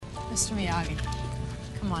Mr. Miyagi,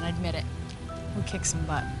 come on, admit it. Who kicked some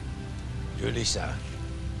butt? Julissa,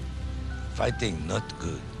 fighting not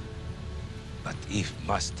good. But if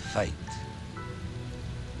must fight,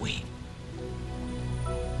 win.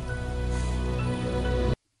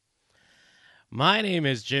 My name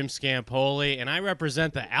is Jim Scampoli, and I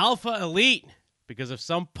represent the Alpha Elite. Because if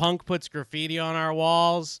some punk puts graffiti on our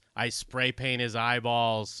walls, I spray paint his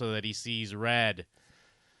eyeballs so that he sees red.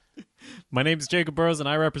 My name is Jacob Burrows, and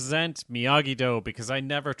I represent Miyagi-Do because I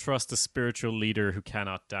never trust a spiritual leader who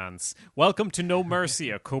cannot dance. Welcome to No Mercy,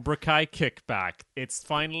 a Cobra Kai kickback. It's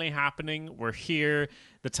finally happening. We're here.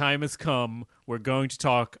 The time has come. We're going to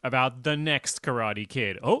talk about the next Karate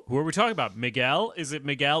Kid. Oh, who are we talking about? Miguel? Is it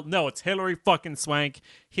Miguel? No, it's Hilary fucking Swank.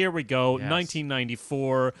 Here we go. Yes.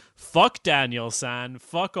 1994. Fuck Daniel-san.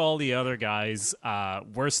 Fuck all the other guys.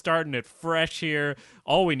 We're starting it fresh here.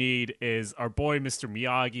 All we need is our boy Mr.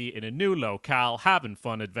 Miyagi in a new locale having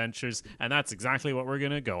fun adventures, and that's exactly what we're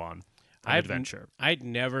going to go on. An adventure. I'd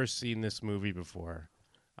never seen this movie before.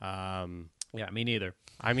 Yeah, me neither.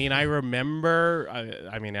 I mean, I remember.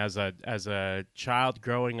 I mean, as a child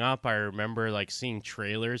growing up, I remember like seeing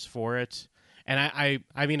trailers for it, and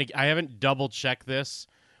I mean, I haven't double checked this,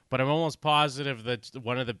 but I'm almost positive that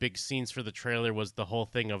one of the big scenes for the trailer was the whole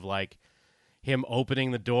thing of like him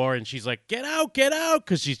opening the door and she's like, get out,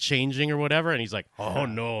 because she's changing or whatever, and he's like, oh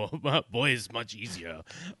no, boy, it's much easier.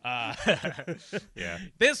 Yeah.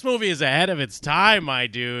 This movie is ahead of its time, my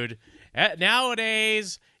dude.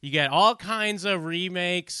 Nowadays, you get all kinds of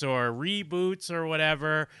remakes or reboots or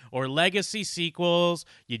whatever, or legacy sequels.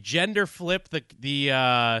 You gender flip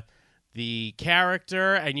the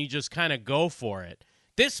character, and you just kind of go for it.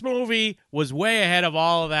 This movie was way ahead of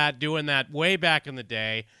all of that, doing that way back in the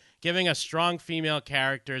day, giving us strong female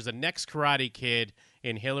characters, the next Karate Kid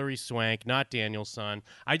in Hilary Swank, not Daniel-san.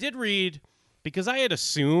 I did read, because I had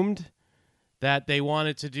assumed that they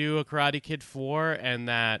wanted to do a Karate Kid 4 and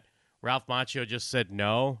that Ralph Macchio just said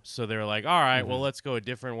no, so they were like, all right, well, let's go a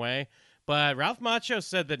different way. But Ralph Macchio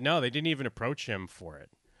said that no, they didn't even approach him for it.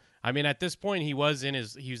 I mean, at this point, he was in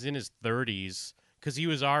his 30s, because he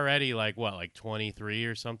was already like 23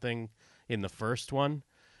 or something in the first one.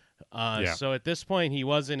 So at this point, he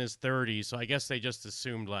was in his 30s, so I guess they just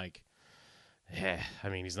assumed like, I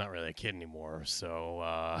mean, he's not really a kid anymore. So,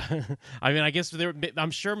 I mean, I guess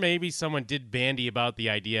I'm sure maybe someone did bandy about the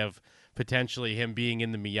idea of potentially him being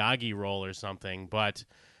in the Miyagi role or something. But,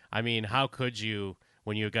 I mean, how could you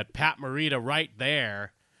when you got Pat Morita right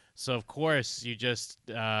there? So, of course, you just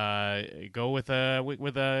go with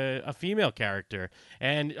a female character.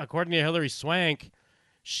 And according to Hilary Swank,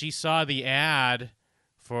 she saw the ad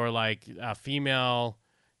for, like, a female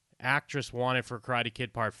actress wanted for Karate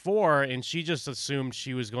Kid Part 4, and she just assumed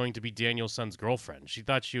she was going to be Daniel-san's girlfriend. She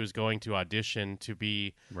thought she was going to audition to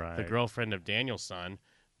be the girlfriend of Daniel-san.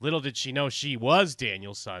 Little did she know she was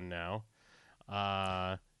Daniel-san now.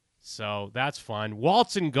 So that's fun.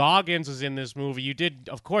 Walton Goggins is in this movie.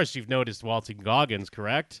 Of course, you've noticed Walton Goggins,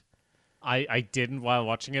 correct? I didn't while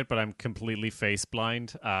watching it, but I'm completely face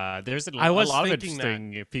blind. There's a I was lot of thinking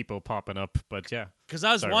interesting people popping up, but yeah. Because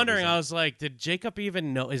I was Sorry, wondering, what were you I was like, did Jacob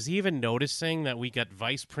even know? Is he even noticing that we got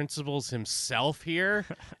Vice Principals himself here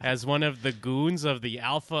as one of the goons of the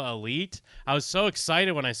Alpha Elite? I was so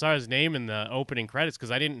excited when I saw his name in the opening credits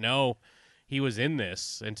because I didn't know he was in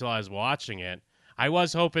this until I was watching it. I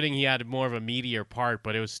was hoping he had more of a meatier part,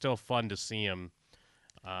 but it was still fun to see him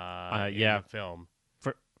in the film.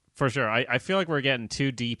 For sure. I feel like we're getting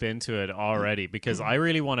too deep into it already because I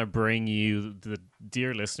really want to bring you, the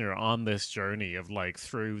dear listener, on this journey of like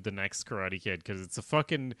through the next Karate Kid because it's a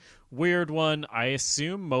fucking weird one. I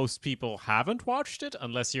assume most people haven't watched it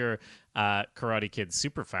unless you're Karate Kid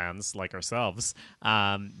super fans like ourselves.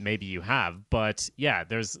 Maybe you have. But yeah,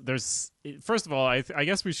 there's first of all, I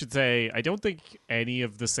guess we should say I don't think any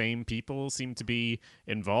of the same people seem to be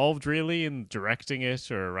involved really in directing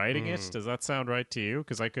it or writing it. Does that sound right to you?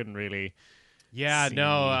 Because I couldn't really see.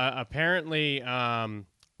 No, apparently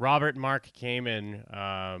Robert Mark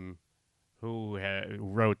Kamen, who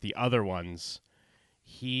wrote the other ones,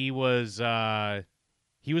 he was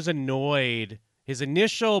annoyed. His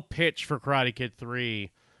initial pitch for Karate Kid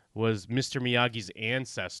 3 was Mr. Miyagi's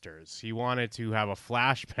ancestors. He wanted to have a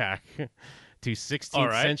flashback to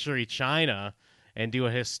 16th century China and do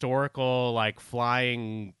a historical, like,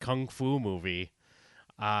 flying kung fu movie.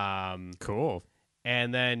 Cool.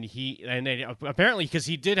 And then apparently, because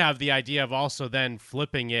he did have the idea of also then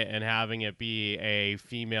flipping it and having it be a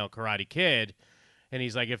female Karate Kid. And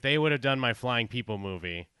he's like, if they would have done my Flying People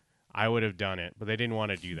movie, I would have done it, but they didn't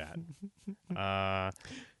want to do that.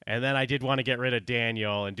 And then I did want to get rid of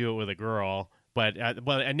Daniel and do it with a girl, But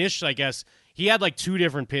initially, I guess he had like two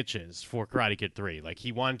different pitches for Karate Kid 3. Like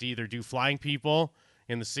he wanted to either do flying people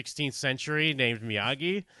in the 16th century named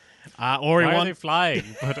Miyagi, or Why are they flying?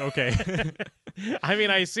 But okay. I mean,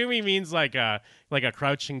 I assume he means like a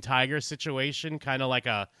Crouching Tiger situation, kind of like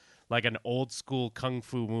an old school kung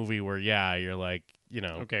fu movie where you're like,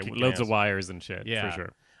 Okay, kicking loads ass. of wires and shit, Yeah. for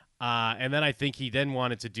sure. And then I think he then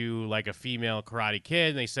wanted to do like a female Karate Kid,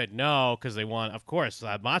 and they said no because they want, of course,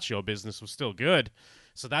 that macho business was still good,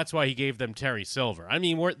 so that's why he gave them Terry Silver. I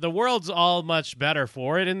mean, the world's all much better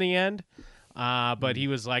for it in the end, but he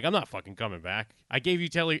was like, I'm not fucking coming back. I gave you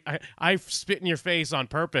I spit in your face on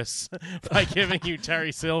purpose by giving you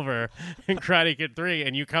Terry Silver in Karate Kid 3,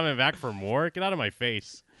 and you coming back for more? Get out of my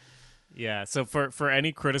face. Yeah, so for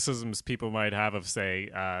any criticisms people might have of, say,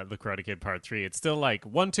 The Karate Kid Part 3, it's still like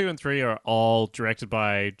 1, 2, and 3 are all directed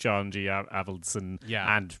by John G. Avildsen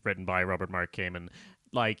and written by Robert Mark Kamen.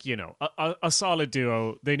 Like, a solid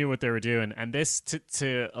duo. They knew what they were doing. And this,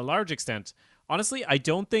 to a large extent, honestly, I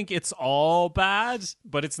don't think it's all bad,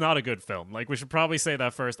 but it's not a good film. Like, we should probably say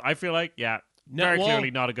that first. I feel like,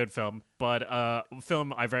 clearly not a good film, but a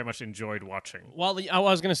film I very much enjoyed watching. Well, I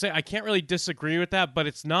was going to say, I can't really disagree with that, but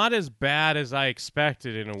it's not as bad as I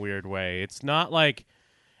expected in a weird way. It's not like...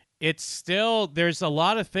 It's still... There's a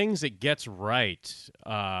lot of things it gets right,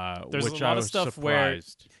 there's which a lot I was of stuff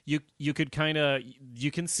surprised. where you could kind of...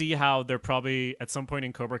 You can see how they're probably, at some point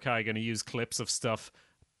in Cobra Kai, going to use clips of stuff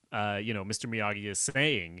Mr. Miyagi is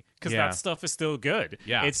saying, because that stuff is still good.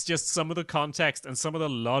 Yeah. It's just some of the context and some of the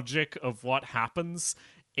logic of what happens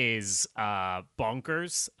is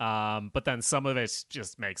bonkers, but then some of it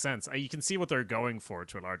just makes sense. You can see what they're going for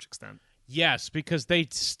to a large extent. Yes, because they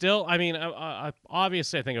still... I mean,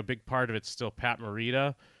 obviously, I think a big part of it's still Pat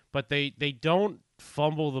Morita, but they don't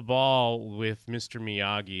fumble the ball with Mr.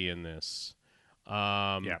 Miyagi in this.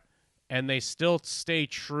 And they still stay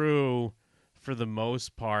true... for the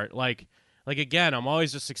most part. Like again, I'm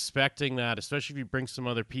always just expecting that, especially if you bring some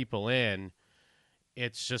other people in,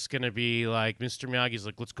 it's just going to be like Mr. Miyagi's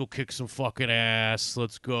like, let's go kick some fucking ass.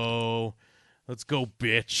 Let's go,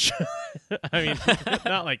 bitch. I mean,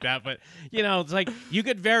 not like that, but, it's like you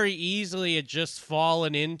could very easily have just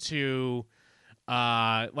fallen into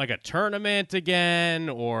like a tournament again,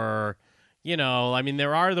 or, I mean,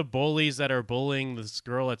 there are the bullies that are bullying this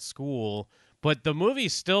girl at school, but the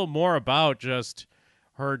movie's still more about just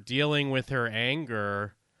her dealing with her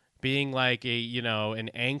anger, being like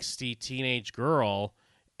an angsty teenage girl,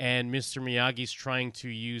 and Mr. Miyagi's trying to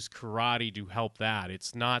use karate to help that.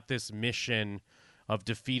 It's not this mission of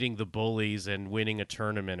defeating the bullies and winning a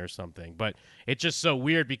tournament or something. But it's just so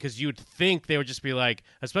weird because you'd think they would just be like,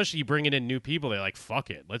 especially you bringing in new people, they're like, fuck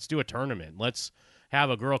it, let's do a tournament. Let's have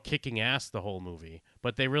a girl kicking ass the whole movie.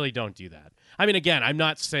 But they really don't do that. I mean, again, I'm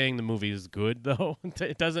not saying the movie is good, though.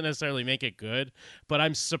 It doesn't necessarily make it good. But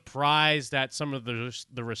I'm surprised at some of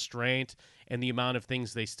the restraint and the amount of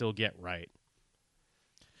things they still get right.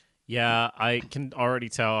 Yeah, I can already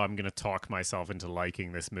tell I'm going to talk myself into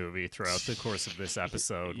liking this movie throughout the course of this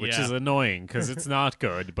episode, which is annoying because it's not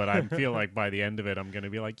good, but I feel like by the end of it, I'm going to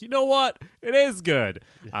be like, you know what? It is good.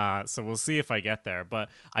 So we'll see if I get there. But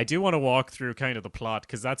I do want to walk through kind of the plot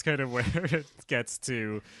because that's kind of where it gets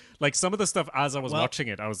to. Like some of the stuff as I was watching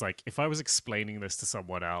it, I was like, if I was explaining this to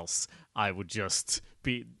someone else, I would just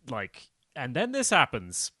be like... And then this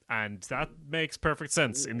happens, and that makes perfect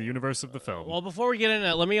sense in the universe of the film. Well, before we get into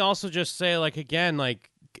it, let me also just say, for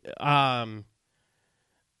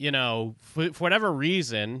whatever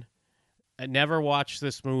reason, I never watched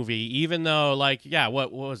this movie, even though,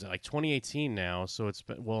 what was it, 2018 now, so it's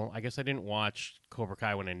been, I guess I didn't watch Cobra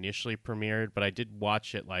Kai when it initially premiered, but I did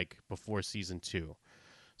watch it, before season 2.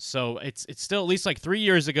 So it's still at least 3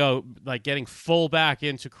 years ago, getting full back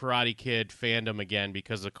into Karate Kid fandom again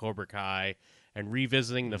because of Cobra Kai and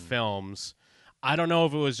revisiting the films. I don't know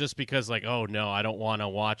if it was just because oh no, I don't want to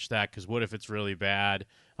watch that because what if it's really bad?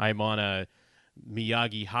 I'm on a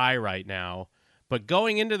Miyagi high right now. But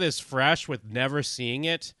going into this fresh with never seeing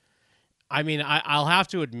it, I mean, I'll have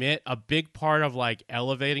to admit a big part of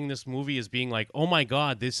elevating this movie is being oh my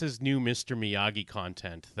God, this is new Mr. Miyagi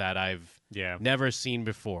content that I've never seen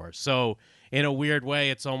before. So in a weird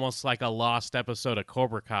way, it's almost like a lost episode of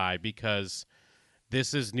Cobra Kai because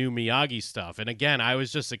this is new Miyagi stuff. And again, I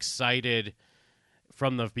was just excited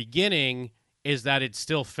from the beginning is that it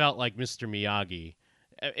still felt like Mr. Miyagi.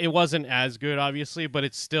 It wasn't as good, obviously, but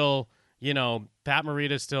it's still, Pat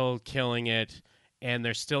Morita's still killing it. And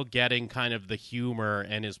they're still getting kind of the humor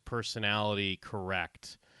and his personality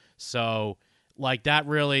correct. So, that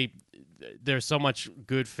really, there's so much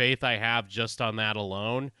good faith I have just on that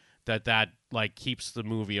alone that like keeps the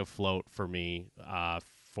movie afloat for me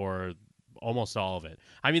for almost all of it.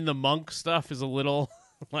 I mean, the monk stuff is a little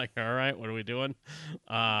like, all right, what are we doing?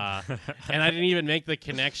 And I didn't even make the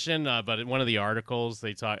connection, but in one of the articles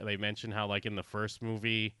they mentioned how like in the first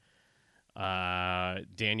movie,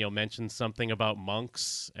 Daniel mentioned something about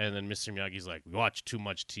monks, and then Mr. Miyagi's like, we watch too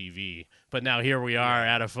much TV. But now here we are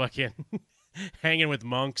at a fucking hanging with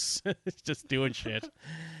monks, just doing shit.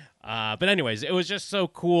 But anyways, it was just so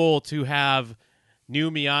cool to have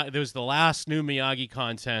new Miyagi. There was the last new Miyagi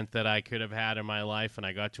content that I could have had in my life, and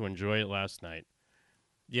I got to enjoy it last night.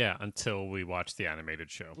 Yeah, until we watched the animated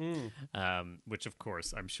show, which, of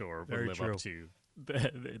course, I'm sure will live up to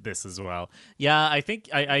this as well. Yeah, I think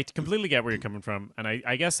I completely get where you're coming from, and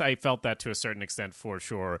I guess I felt that to a certain extent for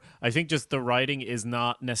sure. I think just the writing is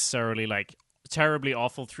not necessarily, like, terribly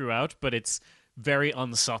awful throughout, but it's very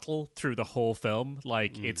unsubtle through the whole film.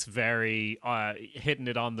 Like, it's very hitting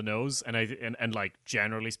it on the nose, and like,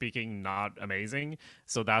 generally speaking, not amazing.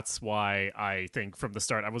 So that's why I think from the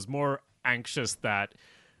start I was more anxious that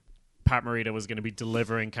Pat Morita was going to be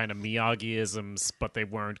delivering kind of Miyagi-isms, but they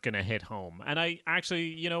weren't going to hit home. And I actually,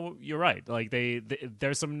 you're right. Like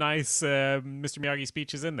there's some nice Mr. Miyagi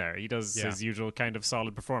speeches in there. He does his usual kind of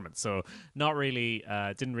solid performance. So not really,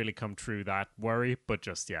 didn't really come true that worry, but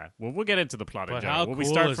just we'll get into the plot. But in how general. cool We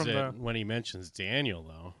start is from it when he mentions Daniel,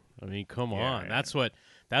 though? I mean, come on. Yeah.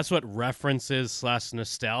 That's what references /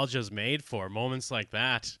 nostalgia is made for. Moments like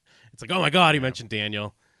that. It's like, oh my God, he mentioned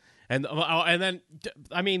Daniel. And then,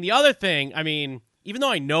 I mean, the other thing, I mean, even though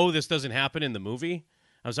I know this doesn't happen in the movie,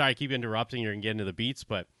 I'm sorry I keep interrupting you and getting into the beats,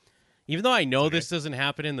 but even though I know this doesn't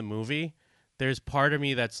happen in the movie, there's part of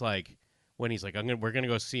me that's like, when he's like, we're gonna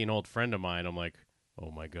go see an old friend of mine, I'm like, oh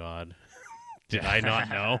my God, did I not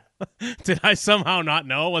know? Did I somehow not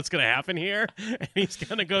know what's gonna happen here? And he's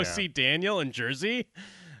gonna go see Daniel in Jersey?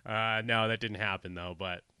 No, that didn't happen though.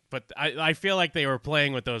 But I feel like they were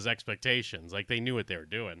playing with those expectations, like they knew what they were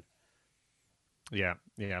doing. Yeah,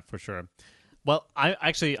 for sure. Well, I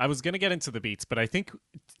was going to get into the beats, but I think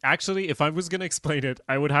actually if I was going to explain it,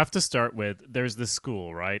 I would have to start with there's this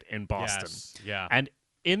school, right, in Boston. Yes, yeah. And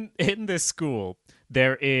in this school,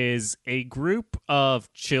 there is a group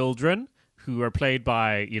of children who are played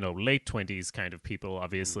by, late 20s kind of people,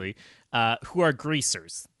 obviously, who are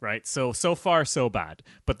greasers, right? So far, so bad.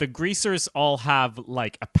 But the greasers all have,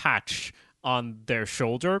 like, a patch on their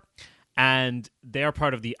shoulder, and they are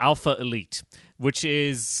part of the Alpha Elite, which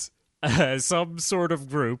is some sort of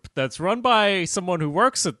group that's run by someone who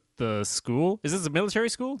works at the school. Is this a military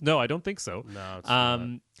school? No, I don't think so. No, it's not.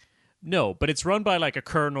 No, but it's run by like a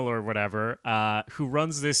colonel or whatever who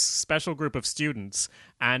runs this special group of students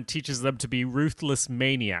and teaches them to be ruthless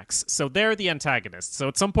maniacs. So they're the antagonists. So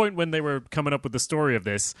at some point when they were coming up with the story of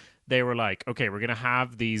this, they were like, okay, we're going to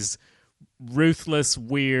have these ruthless,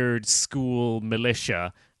 weird school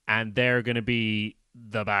militia, and they're going to be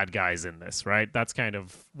the bad guys in this, right? That's kind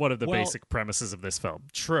of one of the basic premises of this film.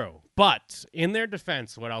 True. But in their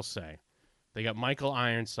defense, what I'll say, they got Michael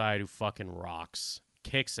Ironside, who fucking rocks,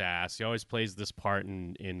 kicks ass. He always plays this part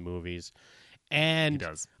in movies. And He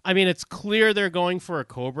does. I mean, it's clear they're going for a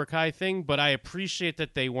Cobra Kai thing, but I appreciate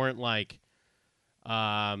that they weren't like,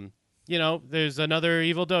 there's another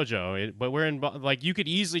Evil Dojo, but we're in, like, you could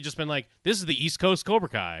easily just been like, this is the East Coast Cobra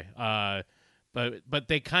Kai. But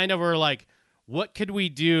they kind of were like, what could we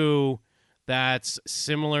do that's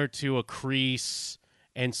similar to a Kreese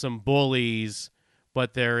and some bullies,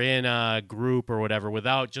 but they're in a group or whatever,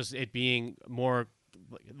 without just it being more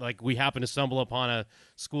like we happen to stumble upon a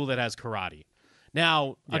school that has karate.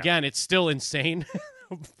 Now, again, it's still insane,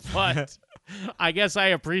 but I guess I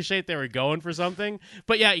appreciate they were going for something.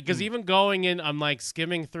 But yeah, because even going in, I'm like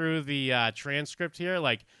skimming through the transcript here,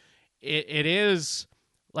 like it is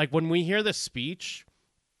like when we hear the speech,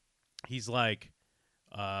 he's like,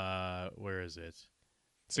 where is it?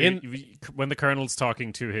 So when the colonel's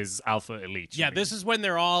talking to his Alpha Elite. Yeah, this is when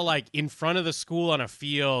they're all like in front of the school on a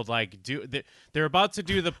field, like they're about to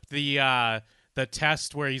do the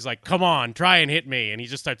test where he's like, "Come on, try and hit me," and he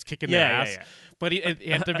just starts kicking their ass. Yeah. But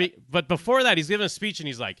but before that, he's giving a speech and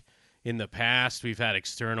he's like, "In the past, we've had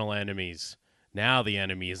external enemies. Now the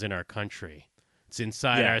enemy is in our country. It's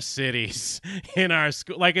inside our cities, in our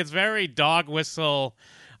school." Like, it's very dog whistle.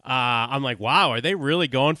 I'm like, wow, are they really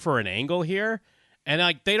going for an angle here? And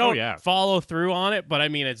like they don't follow through on it, but I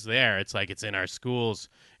mean, it's there. It's like, it's in our schools.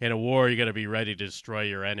 In a war, you got to be ready to destroy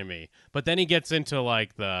your enemy. But then he gets into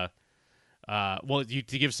like to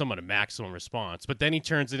give someone a maximum response. But then he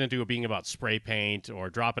turns it into being about spray paint or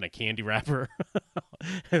dropping a candy wrapper.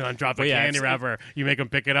 And on dropping a candy wrapper, you make them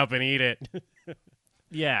pick it up and eat it.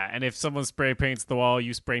 Yeah, and if someone spray paints the wall,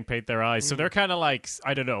 you spray paint their eyes. So they're kind of like,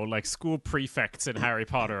 I don't know, like school prefects in Harry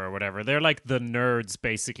Potter or whatever. They're like the nerds,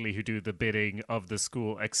 basically, who do the bidding of the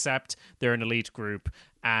school, except they're an elite group,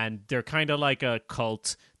 and they're kind of like a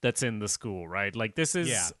cult that's in the school, right? Like, this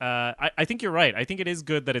is, I think you're right. I think it is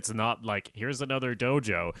good that it's not like, here's another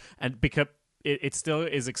dojo, and because it still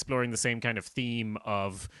is exploring the same kind of theme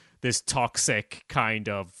of this toxic kind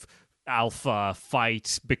of alpha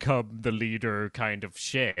fight, become the leader kind of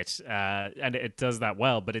shit, and it does that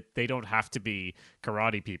well. But they don't have to be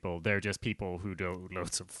karate people. They're just people who do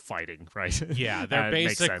loads of fighting, right? Yeah, they're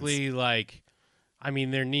basically like, I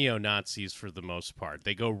mean, they're neo-Nazis for the most part.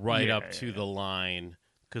 They go right up to the line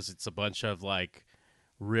because it's a bunch of like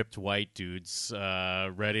ripped white dudes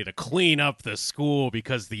ready to clean up the school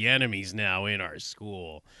because the enemy's now in our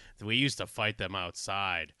school. We used to fight them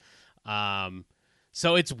outside.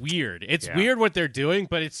 So it's weird. It's weird what they're doing,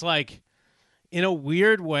 but it's like, in a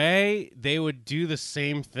weird way, they would do the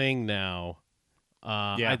same thing now.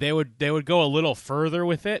 They would go a little further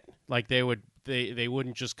with it. Like they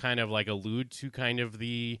wouldn't just kind of like allude to kind of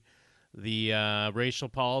the racial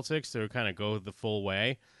politics. They would kind of go the full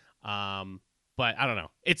way. But I don't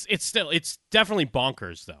know. It's definitely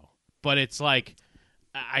bonkers though. But it's like,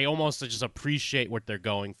 I almost just appreciate what they're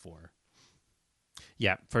going for.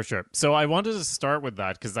 Yeah, for sure. So I wanted to start with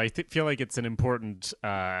that because I feel like it's an important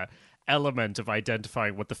element of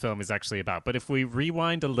identifying what the film is actually about. But if we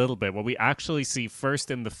rewind a little bit, what we actually see first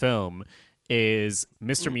in the film is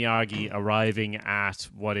Mr. Miyagi arriving at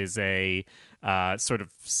what is a sort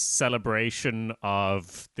of celebration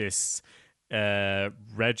of this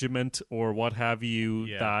regiment or what have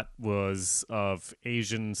you that was of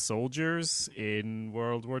Asian soldiers in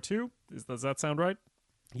World War II. Does that sound right?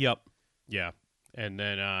 Yep. Yeah. And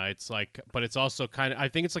then it's like, but it's also kind of, I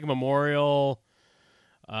think it's like a memorial.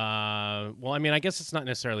 Well, I mean, I guess it's not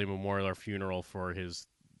necessarily a memorial or funeral for his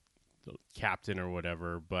captain or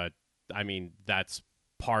whatever, but I mean, that's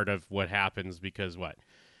part of what happens because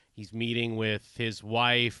he's meeting with his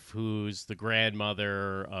wife, who's the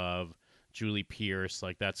grandmother of Julie Pierce.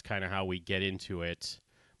 Like, that's kind of how we get into it.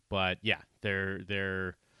 But yeah,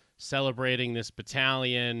 they're celebrating this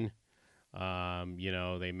battalion.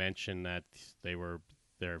 They mentioned that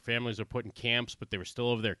their families were put in camps, but they were still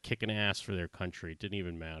over there kicking ass for their country. It didn't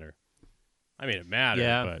even matter. I mean, it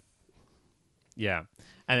mattered, but yeah,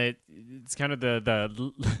 and it's kind of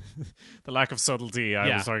the the lack of subtlety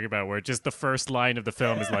I was talking about, where just the first line of the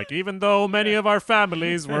film is like, even though many of our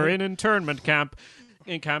families were in internment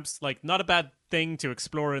camps, like, not a bad thing to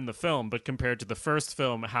explore in the film, but compared to the first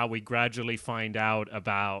film, how we gradually find out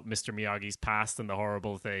about Mr. Miyagi's past and the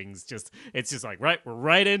horrible things, it's just like, right, we're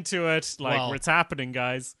right into it, like, it's happening,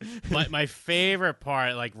 guys. my favorite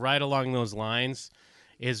part, like right along those lines,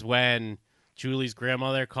 is when Julie's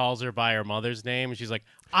grandmother calls her by her mother's name, and she's like,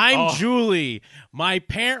 I'm Julie. My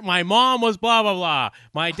mom was blah, blah, blah.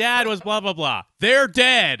 My dad was blah, blah, blah. They're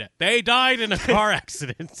dead. They died in a car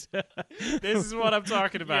accident. This is what I'm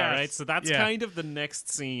talking about, right? So that's kind of the next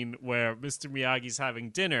scene where Mr. Miyagi's having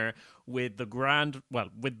dinner with the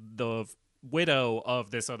widow of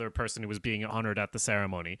this other person who was being honored at the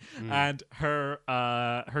ceremony, and her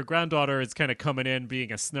granddaughter is kind of coming in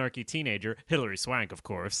being a snarky teenager, Hilary Swank, of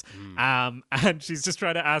course, and she's just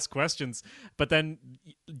trying to ask questions, but then,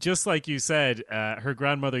 just like you said, her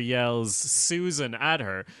grandmother yells Susan at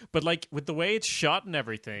her, but like with the way it's shot and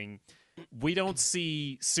everything, we don't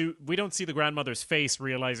see the grandmother's face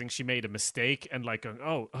realizing she made a mistake and like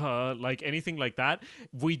like anything like that.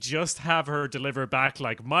 We just have her deliver back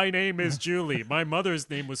like, my name is Julie, my mother's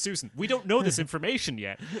name was Susan. We don't know this information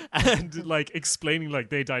yet, and like explaining like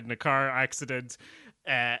they died in a car accident.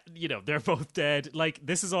 They're both dead. Like,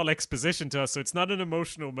 this is all exposition to us, so it's not an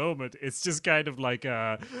emotional moment. It's just kind of like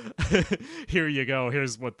here you go,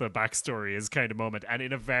 here's what the backstory is kind of moment. And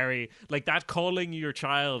in a very, like, that calling your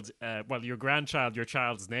child, your grandchild, your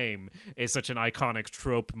child's name is such an iconic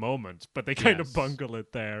trope moment, but they kind of bungle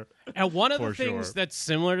it there. And one of the things that's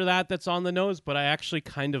similar to that's on the nose, but I actually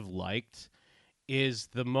kind of liked, is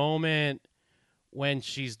the moment when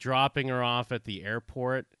she's dropping her off at the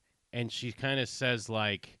airport. And she kind of says,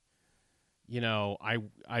 like,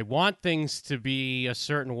 I want things to be a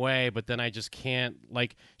certain way, but then I just can't.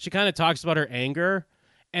 Like, she kind of talks about her anger,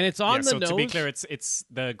 and it's on the nose. To be clear, it's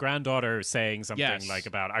the granddaughter saying something like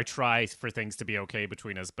about, I try for things to be okay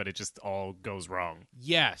between us, but it just all goes wrong.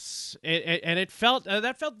 Yes, and it felt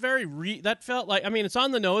that felt very that felt like, I mean, it's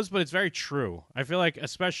on the nose, but it's very true. I feel like,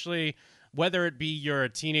 especially whether it be you're a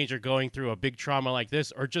teenager going through a big trauma like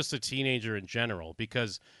this, or just a teenager in general,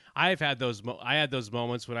 because I had those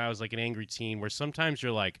moments when I was like an angry teen where sometimes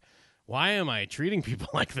you're like, why am I treating people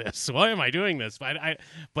like this? Why am I doing this? But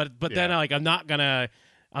then Yeah. like I'm not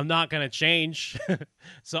gonna change.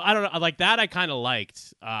 So I don't know, like that I kind of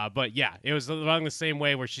liked. But yeah, it was along the same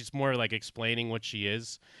way where she's more like explaining what she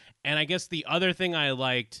is. And I guess the other thing I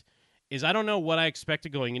liked is I don't know what I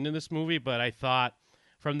expected going into this movie, but I thought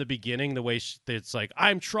from the beginning the way it's like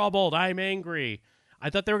I'm troubled, I'm angry. I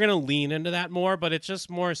thought they were gonna lean into that more, but it's just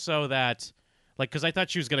more so that like because I thought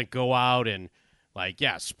she was gonna go out and like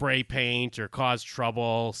spray paint or cause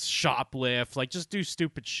trouble, shoplift, like just do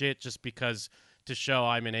stupid shit just because to show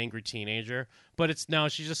I'm an angry teenager. But it's now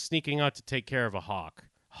she's just sneaking out to take care of a hawk.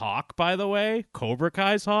 Hawk, by the way, Cobra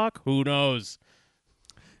Kai's hawk. Who knows?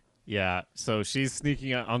 Yeah, so she's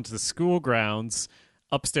sneaking out onto the school grounds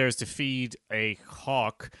upstairs to feed a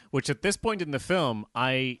hawk, which at this point in the film,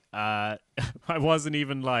 I wasn't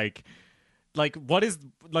even like what is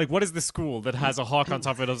the school that has a hawk on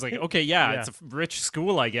top of it? I was like, okay, yeah, it's a rich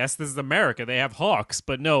school, I guess. This is America. They have hawks,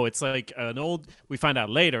 but no, it's like an old. We find out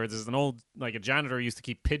later. There's an old like a janitor used to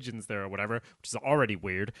keep pigeons there or whatever, which is already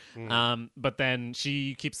weird. But then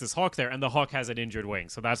she keeps this hawk there, and the hawk has an injured wing,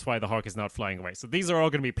 so that's why the hawk is not flying away. So these are all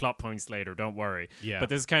going to be plot points later. Don't worry. Yeah. But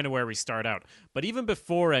this is kind of where we start out. But even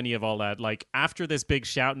before any of all that, like after this big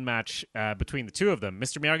shouting match between the two of them,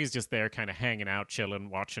 Mr. Miyagi's just there, kind of hanging out, chilling,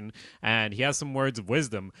 watching, and he has some words of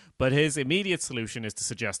wisdom, but his immediate solution is to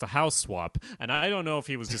suggest a house swap. And I don't know if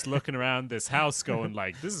he was just looking around this house going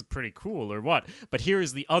like, this is pretty cool or what. But here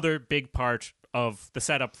is the other big part of the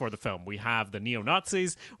setup for the film. We have the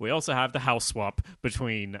neo-Nazis. We also have the house swap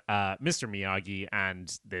between Mr. Miyagi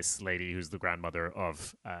and this lady who's the grandmother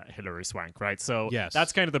of Hilary Swank, right? So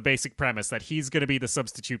that's kind of the basic premise, that he's going to be the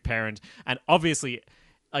substitute parent. And obviously,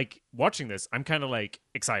 like watching this, I'm kind of like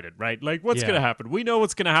excited, right? Like, what's going to happen? We know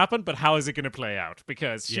what's going to happen, but how is it going to play out?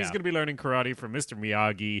 Because she's going to be learning karate from Mr.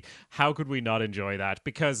 Miyagi. How could we not enjoy that?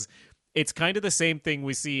 Because it's kind of the same thing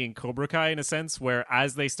we see in Cobra Kai in a sense, where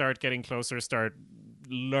as they start getting closer, start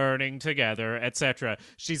learning together, etc.,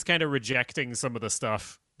 she's kind of rejecting some of the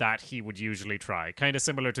stuff that he would usually try. Kind of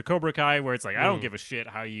similar to Cobra Kai, where it's like, I don't give a shit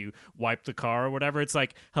how you wipe the car or whatever. It's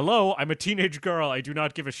like, hello, I'm a teenage girl. I do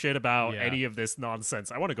not give a shit about any of this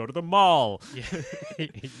nonsense. I want to go to the mall.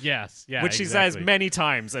 Yes. Yeah. Which she says many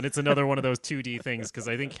times, and it's another one of those 2D things, because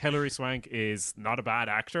I think Hilary Swank is not a bad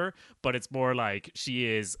actor, but it's more like she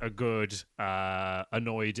is a good,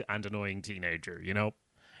 annoyed and annoying teenager, you know?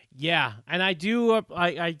 Yeah, and I do,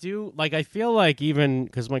 like, I feel like even,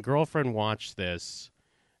 because my girlfriend watched this,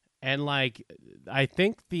 and like I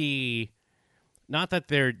think not that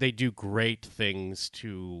they do great things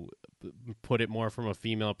to put it more from a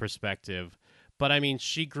female perspective, but I mean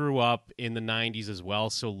she grew up in the 90s as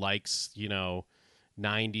well, so likes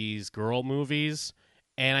 90s girl movies,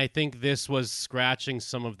 and I think this was scratching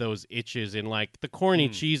some of those itches in like the corny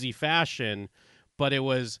cheesy fashion, but it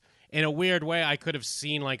was in a weird way. I could have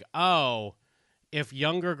seen like, oh, if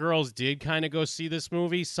younger girls did kind of go see this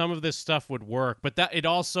movie, some of this stuff would work. But that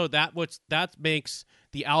makes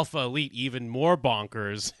the Alpha Elite even more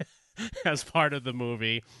bonkers as part of the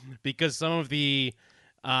movie, because some of the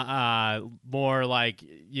more like,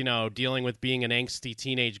 dealing with being an angsty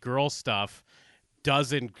teenage girl stuff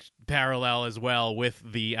doesn't parallel as well with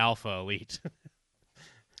the Alpha Elite.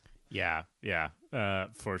 Yeah,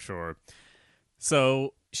 for sure.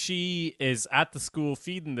 So she is at the school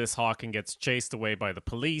feeding this hawk and gets chased away by the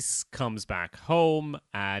police, comes back home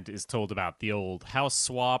and is told about the old house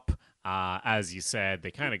swap. As you said, they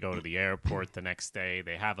kind of go to the airport the next day.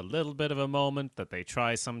 They have a little bit of a moment that they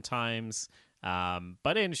try sometimes.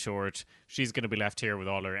 But in short, she's going to be left here with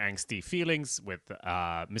all her angsty feelings, with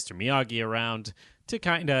Mr. Miyagi around to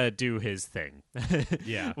kind of do his thing.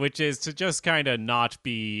 Yeah. Which is to just kind of not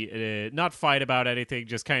fight about anything,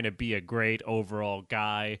 just kind of be a great overall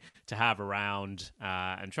guy to have around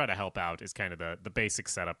and try to help out is kind of the basic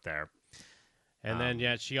setup there. And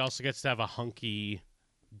then, she also gets to have a hunky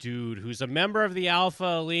dude who's a member of the Alpha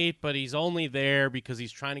Elite, but he's only there because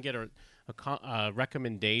he's trying to get a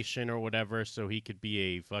recommendation or whatever, so he could be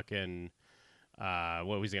a fucking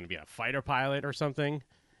what was he going to be, a fighter pilot or something?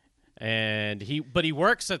 And he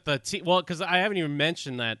works at the because I haven't even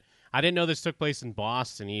mentioned that I didn't know this took place in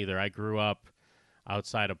Boston either. I grew up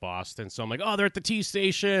outside of Boston, so I'm like, oh, they're at the T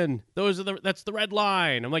station. That's the Red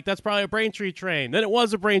Line. I'm like, that's probably a Braintree train. Then it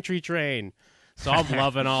was a Braintree train. So I'm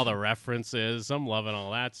loving all the references. I'm loving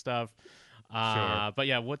all that stuff. Sure. But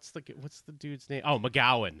yeah, what's the dude's name? Oh,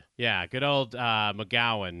 McGowan. Yeah, good old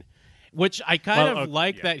McGowan. Which I kind of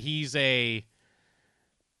like that he's a,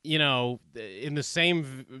 in the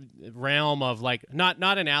same realm of like not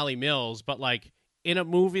an Ally Mills, but like in a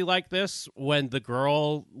movie like this when the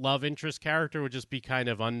girl love interest character would just be kind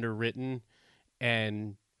of underwritten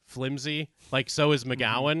and flimsy. Like, so is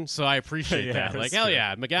McGowan. So I appreciate Yeah, that. that's Like, hell true.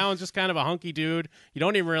 yeah. McGowan's just kind of a hunky dude. You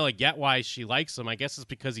don't even really get why she likes him. I guess it's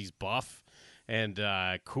because he's buff and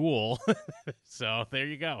cool. So there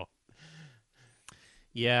you go.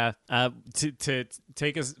 Yeah. To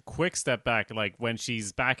take a quick step back, like when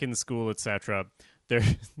she's back in school, etc.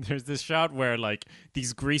 There's this shot where like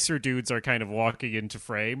these greaser dudes are kind of walking into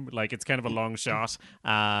frame, like it's kind of a long shot,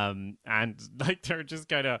 and like they're just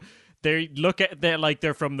kind of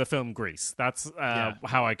they're from the film Grease. That's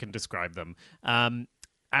how I can describe them.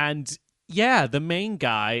 And yeah, the main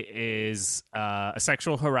guy is a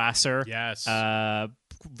sexual harasser. Yes.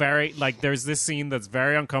 Very like there's this scene that's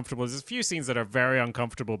very uncomfortable. There's a few scenes that are very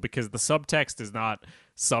uncomfortable because the subtext is not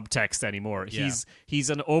subtext anymore. Yeah. He's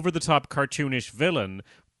an over the top cartoonish villain,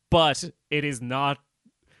 but it is not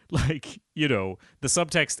like, you know, the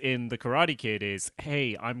subtext in The Karate Kid is,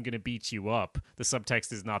 hey, I'm going to beat you up. The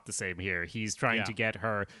subtext is not the same here. He's trying to get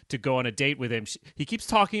her to go on a date with him. He keeps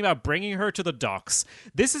talking about bringing her to the docks.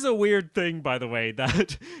 This is a weird thing, by the way,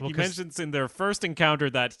 that he mentions in their first encounter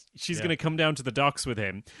that she's going to come down to the docks with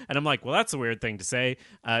him. And I'm like, well, that's a weird thing to say.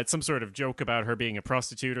 It's some sort of joke about her being a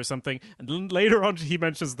prostitute or something. And then later on, he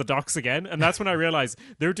mentions the docks again. And that's when I realized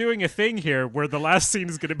they're doing a thing here where the last scene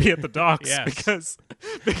is going to be at the docks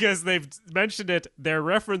because they've mentioned it. They're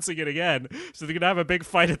referencing it again, so they're gonna have a big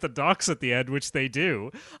fight at the docks at the end, which they do.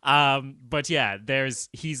 But yeah,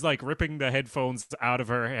 he's like ripping the headphones out of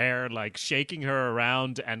her hair, like shaking her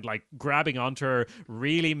around and like grabbing onto her,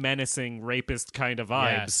 really menacing rapist kind of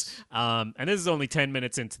vibes. Yes. And this is only 10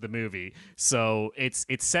 minutes into the movie, so it's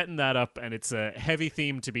setting that up, and it's a heavy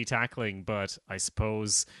theme to be tackling. But I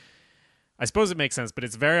suppose it makes sense, but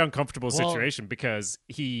it's a very uncomfortable situation because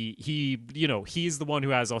he you know, he's the one who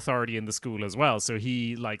has authority in the school as well. So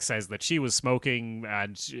he like says that she was smoking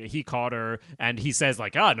and he caught her, and he says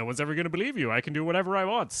like, no one's ever going to believe you. I can do whatever I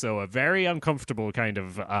want. So a very uncomfortable kind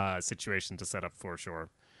of situation to set up for sure.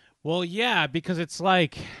 Well, yeah, because it's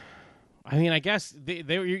like, I mean, I guess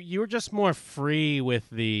you were just more free with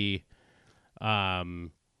the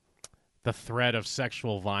threat of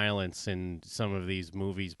sexual violence in some of these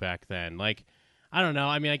movies back then. Like, I don't know.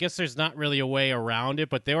 I mean, I guess there's not really a way around it,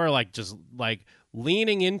 but they were like just like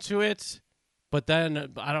leaning into it. But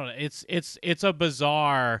then I don't know. It's a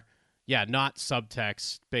bizarre, not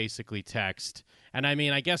subtext, basically text. And I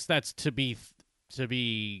mean, I guess that's to be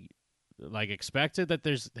like expected that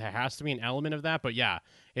there has to be an element of that. But yeah,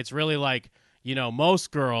 it's really like, you know,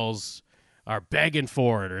 most girls are begging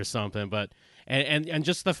for it or something. But and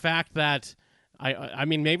just the fact that I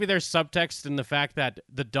mean, maybe there's subtext in the fact that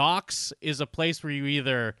the docks is a place where you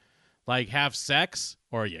either like have sex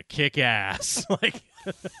or you kick ass.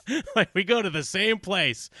 like we go to the same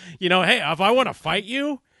place. You know, hey, if I want to fight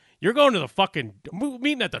you, you're going to the fucking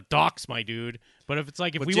meeting at the docks, my dude. But if it's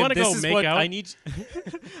like, if we want to go make out, I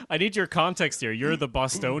need your context here. You're the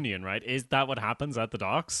Bostonian, right? Is that what happens at the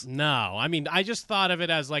docks? No, I mean, I just thought of it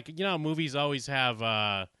as like, you know, movies always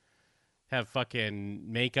have fucking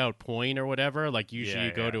make out point or whatever. Like usually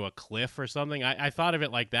you go to a cliff or something. I thought of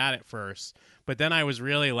it like that at first, but then I was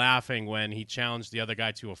really laughing when he challenged the other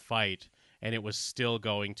guy to a fight, and it was still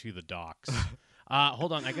going to the docks.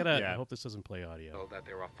 Hold on, I hope this doesn't play audio. That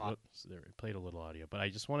there are Whoops, there, it played a little audio, but I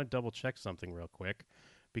just want to double check something real quick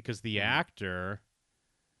because the actor.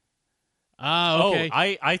 Okay.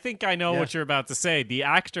 Oh, I think I know what you're about to say. The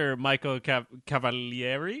actor Michael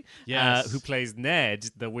Cavalieri, yes, who plays Ned,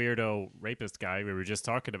 the weirdo rapist guy we were just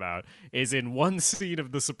talking about, is in one scene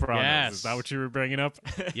of The Sopranos. Yes. Is that what you were bringing up?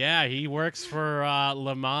 Yeah, he works for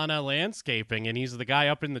Lamana Landscaping, and he's the guy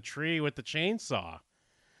up in the tree with the chainsaw.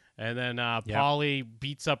 And then Paulie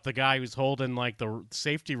beats up the guy who's holding like the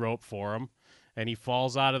safety rope for him, and he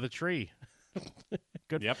falls out of the tree.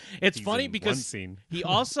 Good. Yep. It's He's funny in because one scene. he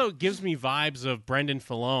also gives me vibes of Brendan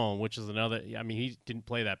Filone, which is another. I mean, he didn't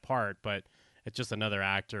play that part, but it's just another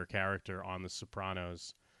character on The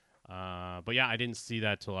Sopranos. But yeah, I didn't see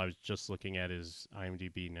that till I was just looking at his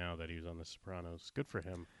IMDb now that he was on The Sopranos. Good for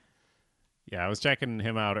him. Yeah, I was checking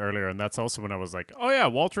him out earlier, and that's also when I was like, oh yeah,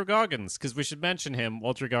 Walter Goggins, because we should mention him.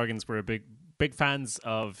 Walter Goggins, we're big fans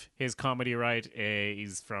of his comedy, right?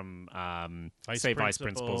 He's from, Vice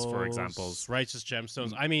Principals, for example. Righteous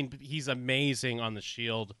Gemstones. I mean, he's amazing on The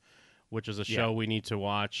Shield, which is a show we need to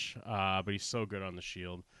watch, but he's so good on The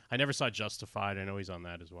Shield. I never saw Justified. I know he's on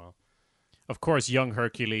that as well. Of course, Young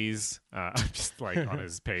Hercules. I'm just like on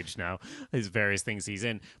his page now, his various things he's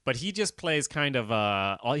in. But he just plays kind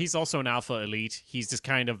of he's also an alpha elite. He's just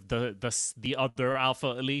kind of the other alpha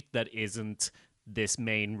elite that isn't this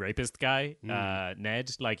main rapist guy,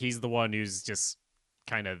 Ned. Like, he's the one who's just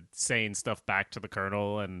kind of saying stuff back to the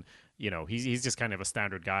Colonel, and he's just kind of a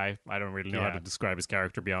standard guy. I don't really know how to describe his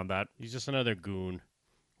character beyond that. He's just another goon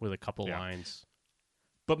with a couple lines.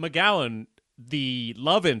 But McGowan, the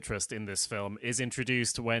love interest in this film, is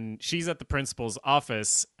introduced when she's at the principal's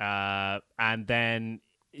office, and then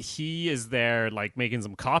he is there, like, making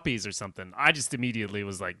some copies or something. I just immediately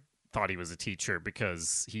thought he was a teacher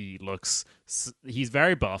because he's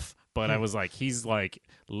very buff, but I was like, he's like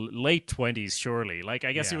late 20s, surely. Like,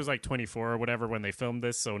 I guess he was like 24 or whatever when they filmed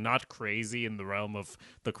this, so not crazy in the realm of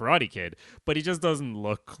the Karate Kid, but he just doesn't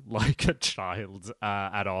look like a child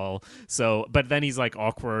at all. So, but then he's like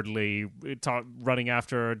awkwardly running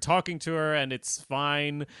after her and talking to her, and it's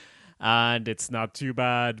fine, and it's not too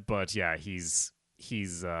bad, but yeah, he just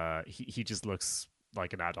looks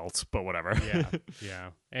like an adult, but whatever.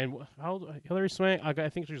 Yeah. And how old Hilary Swank? I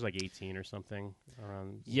think she was like 18 or something.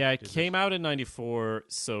 Around. Yeah, it came out in 94,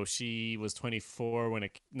 so she was 24 when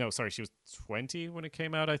it... No, sorry, she was 20 when it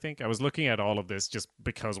came out, I think. I was looking at all of this just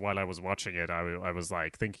because while I was watching it, I was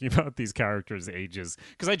like thinking about these characters' ages,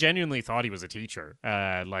 because I genuinely thought he was a teacher,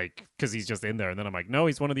 because he's just in there, and then I'm like, no,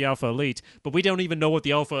 he's one of the Alpha Elite, but we don't even know what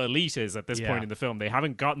the Alpha Elite is at this point in the film. They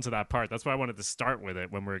haven't gotten to that part. That's why I wanted to start with it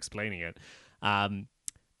when we're explaining it.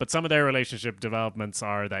 But some of their relationship developments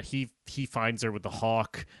are that he finds her with the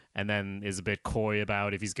Hawk and then is a bit coy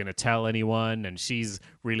about if he's going to tell anyone, and she's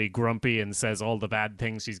really grumpy and says all the bad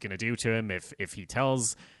things she's going to do to him if he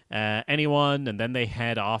tells anyone, and then they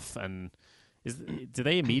head off. And do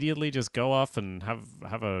they immediately just go off and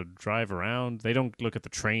have a drive around? They don't look at the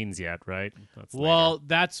trains yet, right?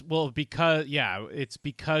 It's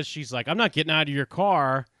because she's like, I'm not getting out of your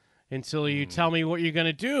car until you tell me what you're going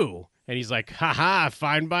to do. And he's like, haha,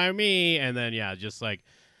 fine by me. And then, just like,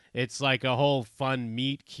 it's like a whole fun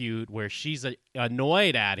meet cute where she's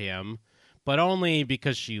annoyed at him, but only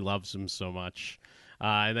because she loves him so much.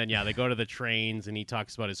 And then, they go to the trains, and he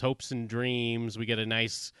talks about his hopes and dreams. We get a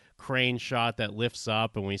nice crane shot that lifts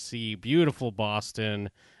up, and we see beautiful Boston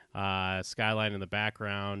skyline in the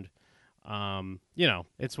background.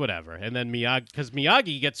 It's whatever. And then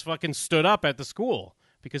Miyagi gets fucking stood up at the school,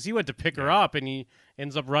 because he went to pick her up, and he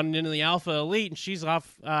ends up running into the Alpha Elite, and she's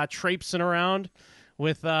off traipsing around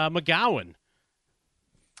with McGowan.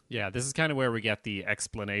 Yeah, this is kind of where we get the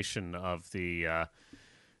explanation of the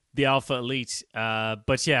Alpha Elite.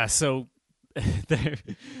 But yeah, so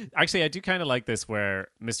actually, I do kind of like this where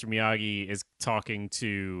Mr. Miyagi is talking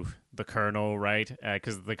to the Colonel, right?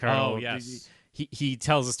 Because the Colonel... Oh, yes. He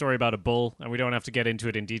tells a story about a bull, and we don't have to get into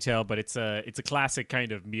it in detail, but it's a classic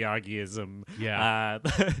kind of Miyagi-ism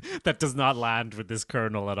that does not land with this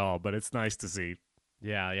Colonel at all, but it's nice to see.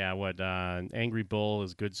 Yeah, what, angry bull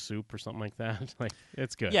is good soup or something like that? Like,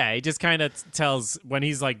 it's good. Yeah, he just kind of tells, when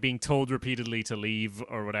he's, like, being told repeatedly to leave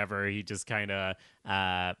or whatever, he just kind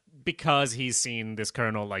of, because he's seen this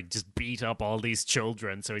Colonel, like, just beat up all these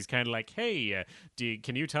children, so he's kind of like, hey,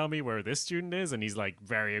 can you tell me where this student is? And he's, like,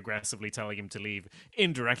 very aggressively telling him to leave,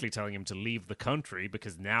 indirectly telling him to leave the country,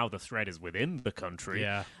 because now the threat is within the country,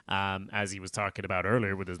 as he was talking about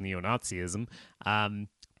earlier with his neo-Nazism.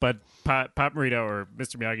 But Pat Morita, or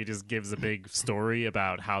Mr. Miyagi, just gives a big story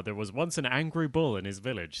about how there was once an angry bull in his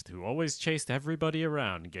village who always chased everybody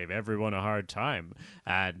around and gave everyone a hard time.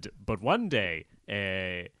 But one day,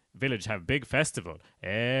 village have big festival,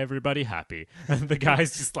 everybody happy. And the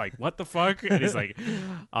guy's just like, what the fuck? And he's like,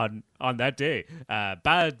 on that day,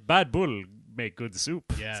 bad bull make good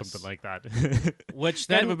soup. Something like that. Which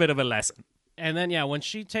kind of a bit of a lesson. And then, when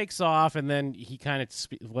she takes off, and then he kind of,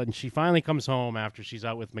 when she finally comes home after she's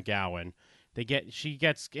out with McGowan, she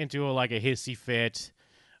gets into a hissy fit,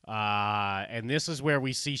 and this is where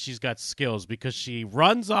we see she's got skills, because she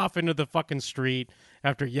runs off into the fucking street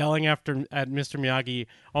after yelling at Mr. Miyagi,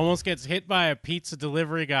 almost gets hit by a pizza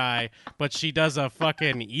delivery guy, but she does a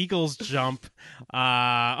fucking Eagles jump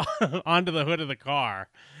onto the hood of the car.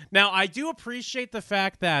 Now, I do appreciate the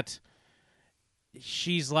fact that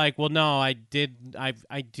she's like, well, no, I did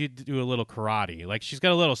do a little karate. Like, she's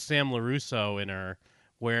got a little Sam LaRusso in her,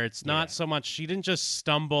 where it's not so much, she didn't just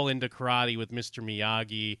stumble into karate with Mr.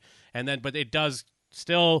 Miyagi, but it does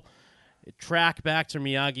still track back to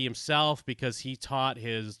Miyagi himself, because he taught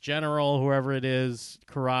his general, whoever it is,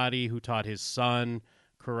 karate, who taught his son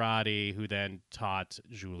karate, who then taught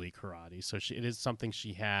Julie karate. So it is something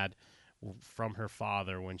she had from her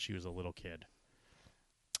father when she was a little kid.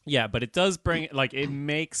 Yeah, but it does bring, it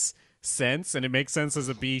makes sense, and it makes sense as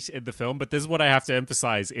a beat in the film, but this is what I have to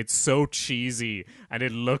emphasize. It's so cheesy, and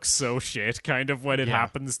it looks so shit, kind of, when it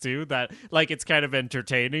happens, too, that, it's kind of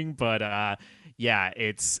entertaining, but, yeah,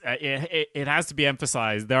 it has to be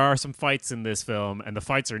emphasized. There are some fights in this film, and the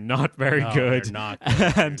fights are not very No, good. they're not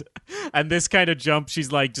good, and and this kind of jump,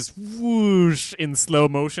 she's like just whoosh in slow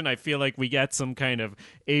motion. I feel like we get some kind of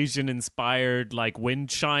Asian inspired like wind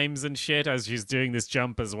chimes and shit as she's doing this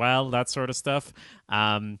jump as well. That sort of stuff.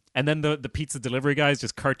 And then the pizza delivery guy is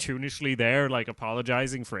just cartoonishly there, like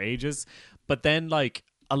apologizing for ages. But then like,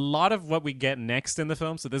 a lot of what we get next in the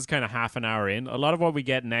film, so this is kind of half an hour in, a lot of what we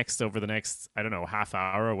get next over the next, I don't know, half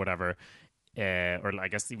hour or whatever, or I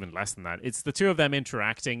guess even less than that, it's the two of them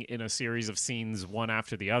interacting in a series of scenes one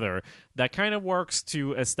after the other that kind of works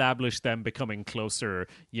to establish them becoming closer,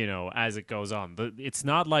 you know, as it goes on. It's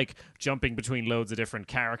not like jumping between loads of different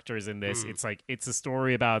characters in this. It's like, it's a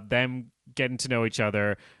story about them getting to know each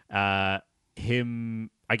other,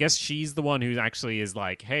 I guess she's the one who actually is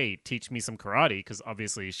like, hey, teach me some karate, because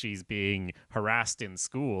obviously she's being harassed in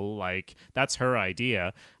school. Like, that's her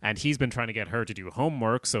idea. And he's been trying to get her to do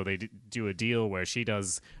homework, so they do a deal where she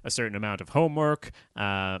does a certain amount of homework,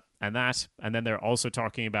 and then they're also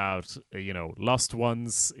talking about, you know, lost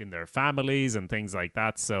ones in their families and things like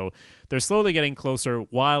that. So they're slowly getting closer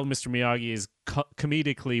while Mr. Miyagi is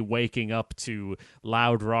comedically waking up to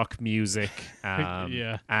loud rock music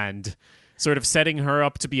and sort of setting her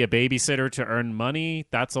up to be a babysitter to earn money.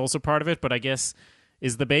 That's also part of it. But I guess,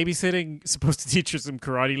 is the babysitting supposed to teach her some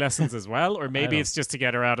karate lessons as well? Or maybe it's just to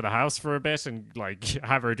get her out of the house for a bit and like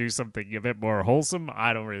have her do something a bit more wholesome?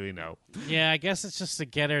 I don't really know. Yeah, I guess it's just to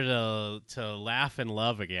get her to laugh and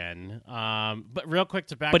love again. But real quick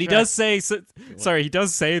to backtrack. But he does say, he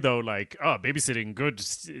does say though, like, oh, babysitting, good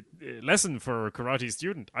lesson for a karate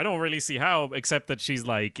student. I don't really see how, except that she's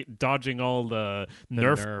like dodging all the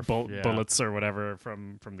Nerf bullets or whatever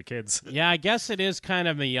from the kids. Yeah, I guess it is kind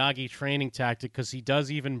of Miyagi training tactic, because he does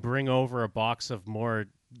even bring over a box of more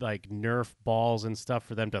like Nerf balls and stuff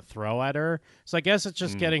for them to throw at her. So I guess it's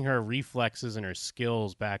just getting her reflexes and her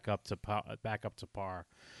skills back up to par.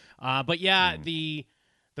 But yeah,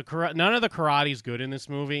 none of the karate's good in this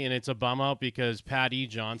movie, and it's a bum out because Pat E.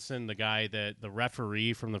 Johnson, the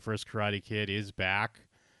referee from the first Karate Kid, is back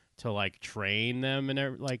to like train them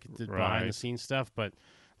and like the behind the scenes stuff, but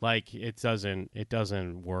like it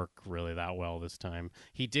doesn't work really that well this time.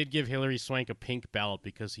 He did give Hilary Swank a pink belt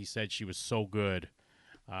because he said she was so good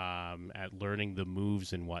at learning the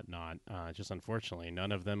moves and whatnot. Just unfortunately,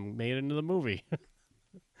 none of them made it into the movie.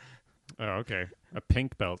 Oh, okay. A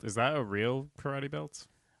pink belt. Is that a real karate belt?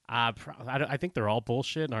 I think they're all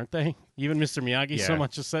bullshit, aren't they? Even Mr. Miyagi so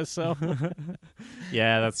much as says so.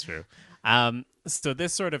 Yeah, that's true. So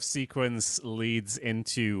this sort of sequence leads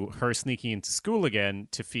into her sneaking into school again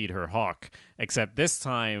to feed her hawk. Except this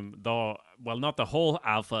time, not the whole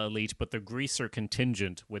Alpha Elite, but the greaser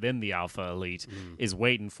contingent within the Alpha Elite is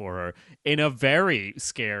waiting for her in a very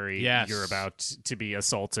scary, you're about to be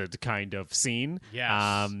assaulted kind of scene.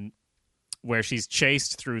 Yes. Where she's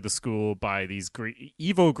chased through the school by these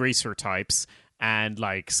evil greaser types. And,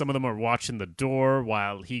 like, some of them are watching the door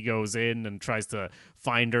while he goes in and tries to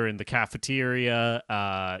find her in the cafeteria.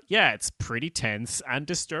 It's pretty tense and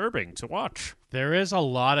disturbing to watch. There is a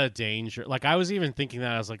lot of danger. Like, I was even thinking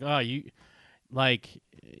that. I was like, oh, you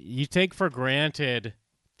take for granted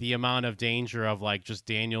the amount of danger of, like, just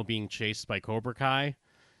Daniel being chased by Cobra Kai.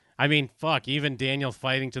 I mean, fuck, even Daniel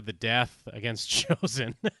fighting to the death against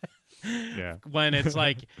Chosen. Yeah. When it's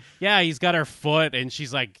like, yeah, he's got her foot and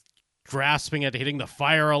she's, like, grasping at hitting the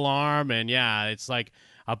fire alarm, and it's like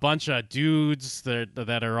a bunch of dudes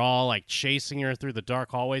that are all like chasing her through the dark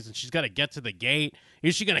hallways, and she's got to get to the gate.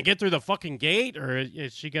 Is she gonna get through the fucking gate, or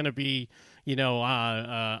is she gonna be,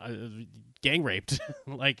 gang raped?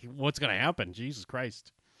 Like, what's gonna happen? Jesus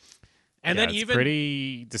Christ! And then it's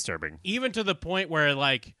pretty disturbing, even to the point where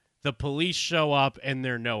like the police show up and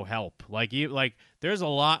they're no help. Like there's a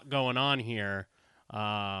lot going on here.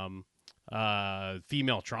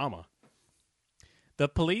 Female trauma. The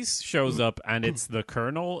police shows up, and it's the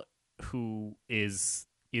colonel who is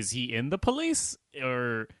he in the police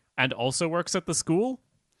and also works at the school?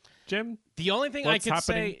 Jim? The only thing I could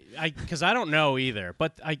say, because I don't know either,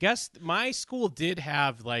 but I guess my school did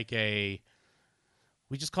have like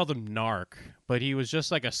we just called him Narc, but he was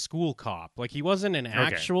just like a school cop. Like, he wasn't an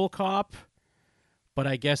actual cop, but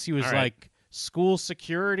I guess he was like school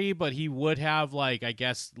security, but he would have like, I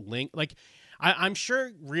guess, I'm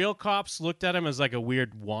sure real cops looked at him as like a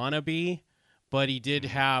weird wannabe, but he did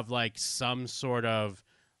have like some sort of,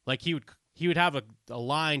 like, he would have a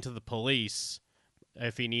line to the police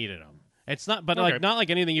if he needed them. It's not, but like not like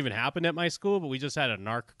anything even happened at my school, but we just had a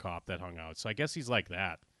narc cop that hung out. So I guess he's like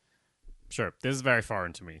that. Sure. This is very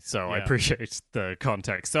foreign to me, so I Yeah. appreciate the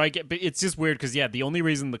context. So I get, but it's just weird because, yeah, the only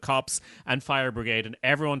reason the cops and fire brigade and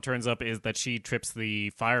everyone turns up is that she trips the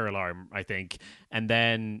fire alarm, I think, and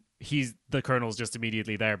then the colonel's just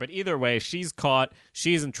immediately there. But either way, she's caught,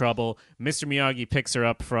 she's in trouble. Mr. Miyagi picks her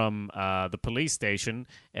up from the police station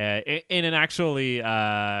in an actually,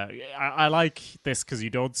 I like this because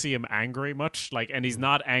you don't see him angry much, and he's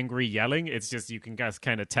not angry yelling. It's just you can just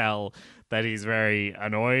kind of tell that he's very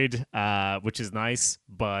annoyed, which is nice.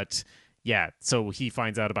 But yeah, so he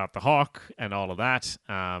finds out about the hawk and all of that.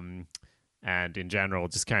 And in general,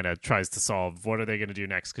 just kind of tries to solve what are they going to do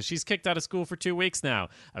next, because she's kicked out of school for 2 weeks now.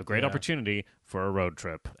 A great opportunity for a road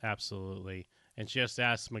trip. Absolutely. And she just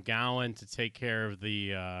asks McGowan to take care of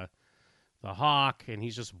the hawk, and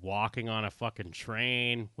he's just walking on a fucking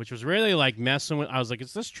train, which was really messing with. I was like,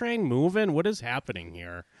 is this train moving? What is happening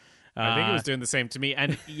here? I think it was doing the same to me.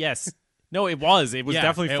 And yes, no, it was. It was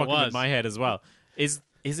definitely fucking with my head as well.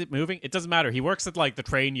 Is it moving? It doesn't matter. He works at the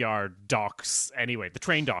train yard docks anyway. The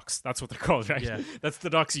train docks. That's what they're called, right? Yeah. That's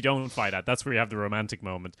the docks you don't fight at. That's where you have the romantic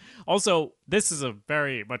moment. Also, this is a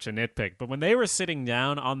very much a nitpick, but when they were sitting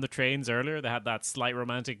down on the trains earlier, they had that slight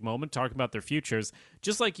romantic moment talking about their futures.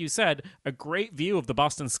 Just like you said, a great view of the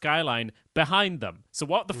Boston skyline behind them. So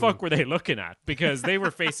what the fuck were they looking at? Because they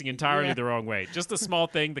were facing entirely the wrong way. Just a small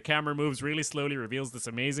thing. The camera moves really slowly, reveals this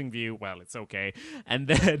amazing view. Well, it's okay. And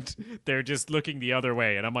then they're just looking the other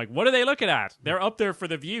way. And I'm like, what are they looking at? They're up there for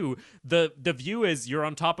the view. The view is you're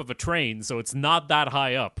on top of a train, so it's not that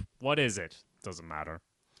high up. What is it? Doesn't matter.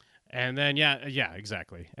 And then, yeah,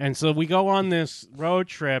 exactly. And so we go on this road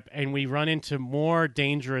trip, and we run into more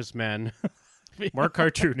dangerous men. More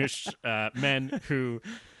cartoonish men who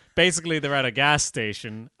basically they're at a gas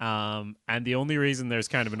station, and the only reason there's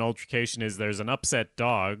kind of an altercation is there's an upset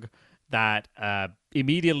dog that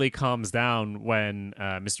immediately calms down when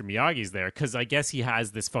Mr. Miyagi's there, because I guess he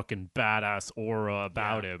has this fucking badass aura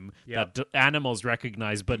about him that animals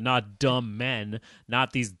recognize, but not dumb men,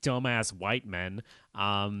 not these dumbass white men.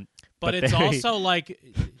 But it's also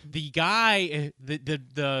the guy,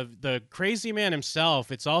 the crazy man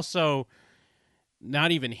himself. It's also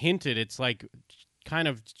not even hinted. It's kind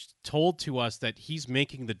of told to us that he's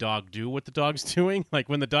making the dog do what the dog's doing.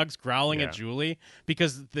 When the dog's growling at Julie,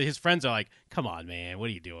 because his friends are like, come on, man,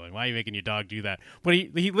 what are you doing? Why are you making your dog do that? But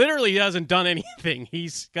he literally hasn't done anything.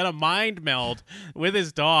 He's got a mind meld with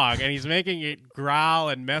his dog, and he's making it growl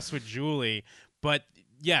and mess with Julie. But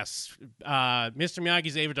yes, Mr.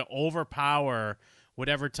 Miyagi's able to overpower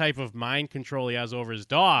whatever type of mind control he has over his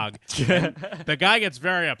dog. The guy gets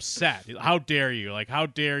very upset. How dare you? How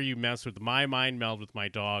dare you mess with my mind meld with my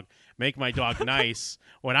dog, make my dog nice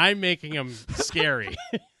when I'm making him scary?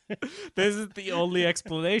 This is the only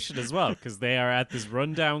explanation as well, because they are at this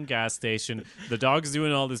rundown gas station. The dog's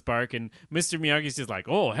doing all this barking. Mr. Miyagi's just like,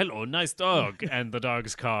 oh, hello, nice dog. And the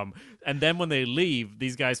dog's calm. And then when they leave,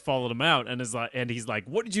 these guys follow them out, and he's like,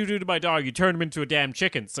 what did you do to my dog? You turned him into a damn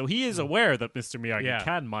chicken. So he is aware that Mr. Miyagi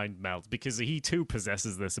can mind meld, because he too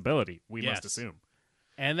possesses this ability, we must assume.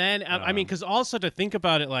 And then, because also to think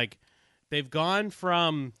about it, they've gone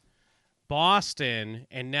from Boston,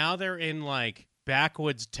 and now they're in,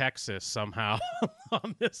 backwoods Texas somehow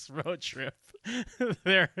on this road trip.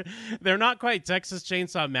 They're not quite Texas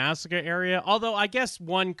Chainsaw Massacre area, although I guess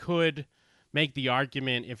one could make the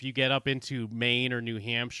argument if you get up into Maine or New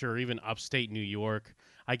Hampshire or even upstate New York,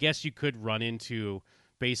 I guess you could run into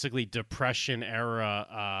basically Depression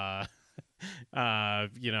era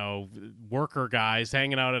worker guys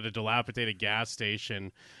hanging out at a dilapidated gas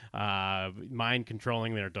station, mind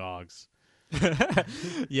controlling their dogs.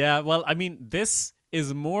 Yeah, well, I mean, this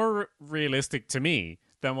is more realistic to me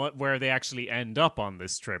than where they actually end up on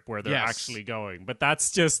this trip, where they're actually going. But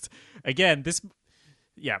that's just, again, this...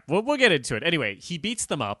 Yeah, we'll get into it. Anyway, he beats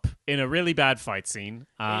them up in a really bad fight scene.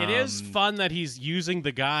 It is fun that he's using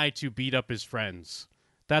the guy to beat up his friends.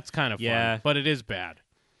 That's kind of fun, but it is bad.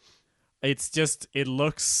 It's just, it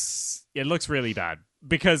looks really bad.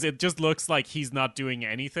 Because it just looks like he's not doing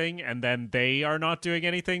anything, and then they are not doing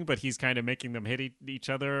anything, but he's kind of making them hit each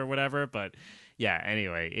other or whatever. But yeah,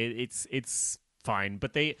 anyway, it's fine.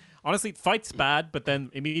 But they honestly, fight's bad, but then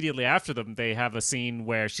immediately after them, they have a scene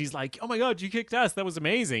where she's like, "Oh my god, you kicked ass! That was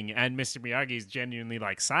amazing!" And Mr. Miyagi is genuinely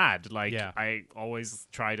sad. I always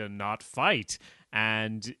try to not fight,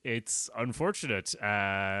 and it's unfortunate.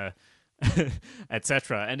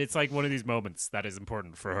 Etc. And it's one of these moments that is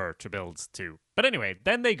important for her to build too. But anyway,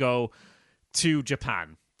 then they go to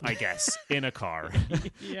Japan, I guess, in a car.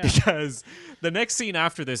 Because the next scene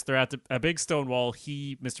after this, they're at a big stone wall.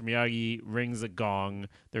 Mr. Miyagi, rings a gong.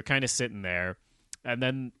 They're kind of sitting there. And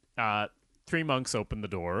then 3 monks open the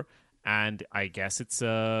door. and I guess it's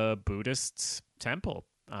a Buddhist temple.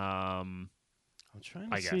 I'm trying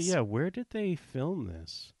to I see. guess. Yeah, where did they film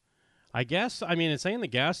this? I guess. I mean, it's saying the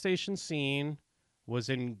gas station scene was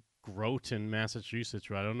in Groton, Massachusetts.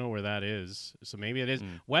 Right? I don't know where that is. So maybe it is.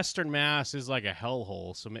 Western Mass is like a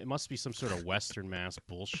hellhole. So it must be some sort of Western Mass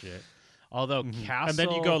bullshit. Although Castle, And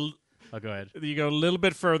then you go. Oh, go ahead. You go a little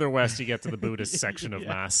bit further west, you get to the Buddhist section of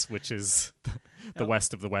Mass, which is the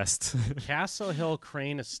west of the West. Castle Hill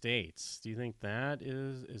Crane Estates. Do you think that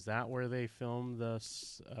is that where they filmed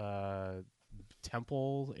the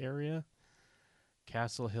temple area?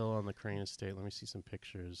 Castle Hill on the Crane Estate. Let me see some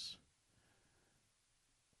pictures.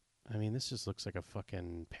 I mean, this just looks like a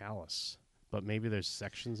fucking palace, but maybe there's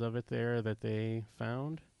sections of it there that they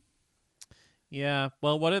found. Yeah,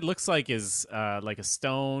 well, what it looks like is like a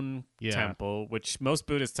stone temple, which most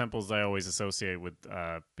Buddhist temples I always associate with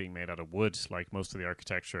being made out of wood, like most of the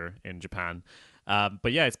architecture in Japan.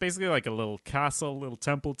 But yeah, it's basically like a little castle, little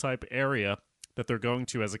temple type area that they're going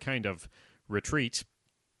to as a kind of retreat,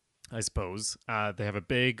 I suppose. They have a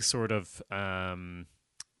big sort of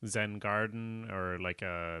Zen garden, or like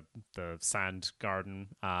the sand garden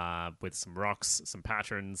with some rocks, some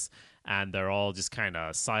patterns, and they're all just kind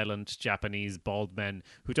of silent Japanese bald men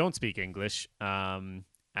who don't speak English.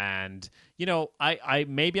 And you know, I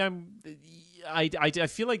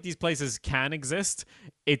feel like these places can exist.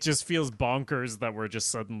 It just feels bonkers that we're just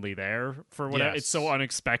suddenly there for whatever. Yes. It's so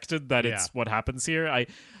unexpected that it's what happens here.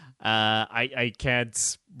 I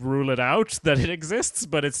can't rule it out that it exists,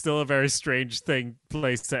 but it's still a very strange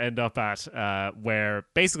place to end up at, where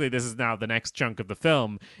basically this is now the next chunk of the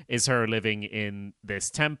film is her living in this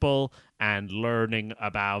temple and learning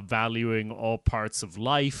about valuing all parts of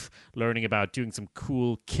life, learning about doing some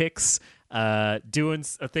cool kicks, doing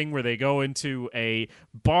a thing where they go into a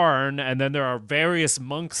barn and then there are various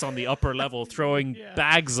monks on the upper level throwing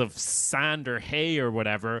bags of sand or hay or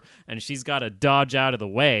whatever, and she's got to dodge out of the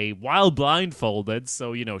way while blindfolded.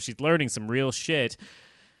 So, you know, she's learning some real shit.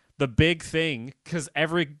 The big thing, because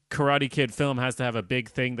every Karate Kid film has to have a big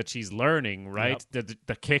thing that she's learning, right? Yep.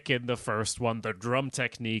 The kick in the first one, the drum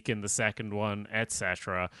technique in the second one,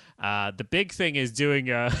 etc. The big thing is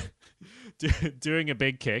doing a doing a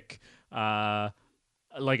big kick,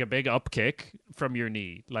 like a big up kick from your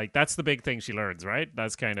knee. Like that's the big thing she learns, right?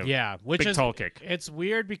 That's kind of which big is tall kick. It's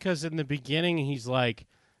weird because in the beginning he's like,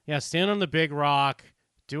 stand on the big rock,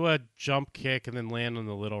 do a jump kick, and then land on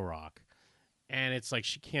the little rock. And it's like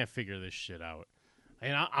she can't figure this shit out.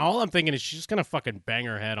 And all I'm thinking is she's just gonna fucking bang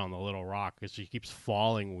her head on the little rock because she keeps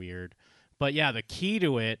falling weird. But yeah, the key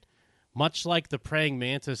to it, much like the praying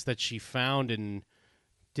mantis that she found and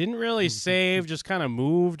didn't really save, just kind of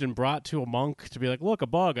moved and brought to a monk to be like, look, a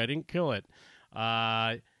bug, I didn't kill it.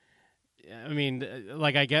 I mean,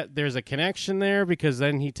 like I get there's a connection there because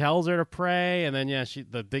then he tells her to pray, and then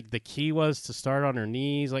the key was to start on her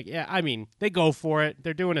knees. Like, I mean, they go for it.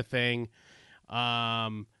 They're doing a thing.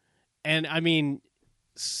 And I mean,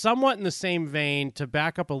 somewhat in the same vein, to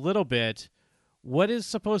back up a little bit, what is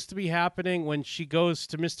supposed to be happening when she goes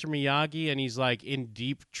to Mr. Miyagi and he's like in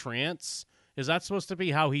deep trance? Is that supposed to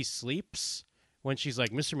be how he sleeps? When she's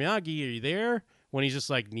like, Mr. Miyagi, are you there? When he's just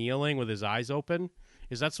like kneeling with his eyes open?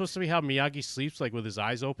 Is that supposed to be how Miyagi sleeps, like with his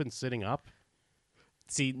eyes open, sitting up?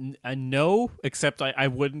 See, no, except I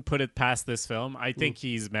wouldn't put it past this film. I think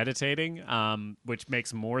he's meditating, which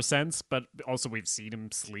makes more sense, but also we've seen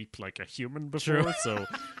him sleep like a human before, so...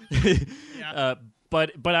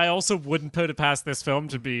 But I also wouldn't put it past this film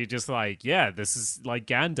to be just like, this is like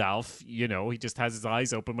Gandalf, you know, he just has his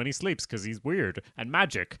eyes open when he sleeps because he's weird and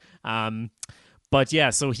magic. But yeah,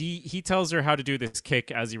 so he tells her how to do this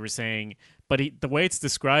kick, as you were saying, but the way it's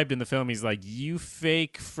described in the film, he's like, you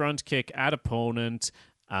fake front kick at opponent,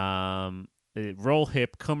 roll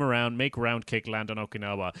hip, come around, make round kick, land on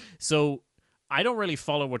Okinawa. So I don't really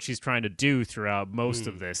follow what she's trying to do throughout most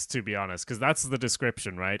of this, to be honest, because that's the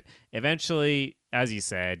description, right? Eventually, as you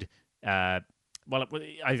said, I'll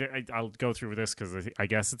go through this because I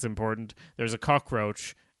guess it's important. There's a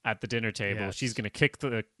cockroach at the dinner table. Yes. She's going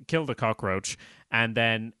to kill the cockroach, and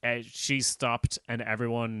then she's stopped, and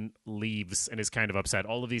everyone leaves and is kind of upset.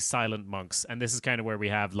 All of these silent monks, and this is kind of where we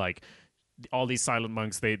have like all these silent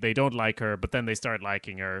monks. They don't like her, but then they start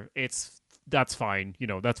liking her. That's fine, you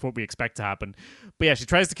know, that's what we expect to happen. But yeah, she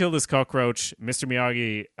tries to kill this cockroach. Mr.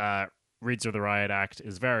 Miyagi reads her the riot act,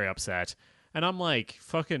 is very upset. And I'm like,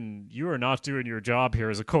 fucking, you are not doing your job here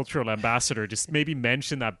as a cultural ambassador. Just maybe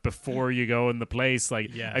mention that before you go in the place.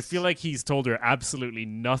 Like, Yes. I feel like he's told her absolutely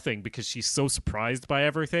nothing because she's so surprised by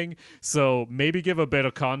everything. So maybe give a bit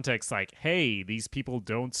of context, like, hey, these people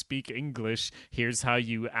don't speak English. Here's how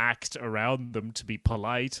you act around them to be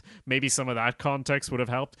polite. Maybe some of that context would have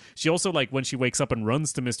helped. She also, like, when she wakes up and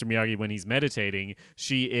runs to Mr. Miyagi when he's meditating,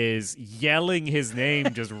 she is yelling his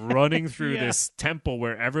name, just running through Yeah. this temple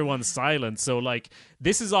where everyone's silent. So, like,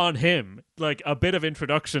 this is on him. Like, a bit of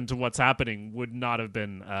introduction to what's happening would not have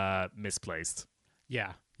been misplaced.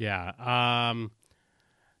 Yeah, yeah.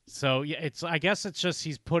 So yeah, I guess it's just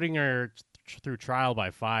he's putting her through trial by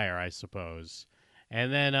fire, I suppose.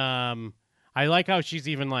 And then I like how she's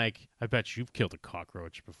even like, I bet you've killed a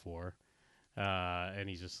cockroach before. And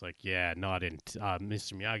he's just like, yeah, not in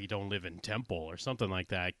Mr. Miyagi don't live in temple or something like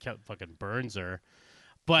that. Fucking burns her.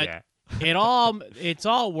 But Yeah. it's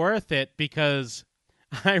all worth it because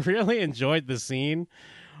I really enjoyed the scene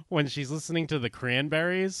when she's listening to the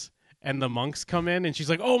Cranberries and the monks come in and she's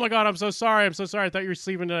like, oh my God, I'm so sorry. I thought you were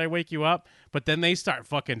sleeping. Did I wake you up? But then they start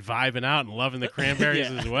fucking vibing out and loving the Cranberries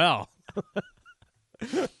Yeah. as well.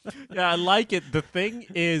 Yeah, I like it. The thing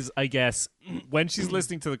is, I guess, when she's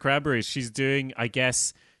listening to the Cranberries, she's doing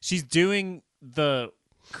the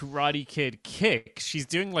Karate Kid kick. She's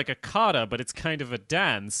doing like a kata, but it's kind of a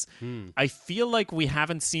dance. I feel like we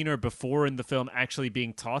haven't seen her before in the film actually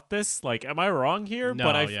being taught this. Like, am I wrong here? No,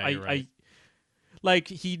 but yeah, you're right.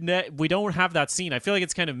 like we don't have that scene. I feel like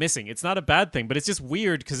it's kind of missing. It's not a bad thing, but it's just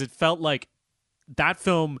weird because it felt like that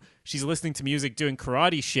film, she's listening to music doing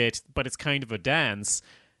karate shit, but it's kind of a dance.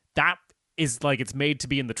 That is like it's made to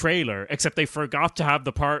be in the trailer, except they forgot to have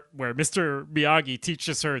the part where Mr. Miyagi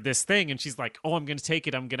teaches her this thing and she's like, oh, I'm going to take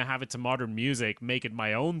it, I'm going to have it to modern music, make it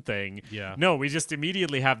my own thing. Yeah. No, we just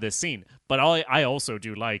immediately have this scene. But I also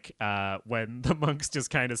do like when the monks just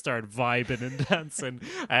kind of start vibing and dancing,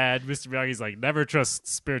 and Mr. Miyagi's like, never trust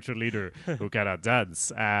spiritual leader who cannot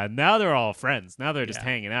dance. And now they're all friends. Now they're just Yeah.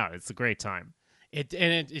 hanging out. It's a great time. It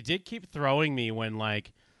did keep throwing me when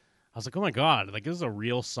like I was like, oh my God, like this is a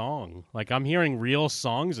real song. Like I'm hearing real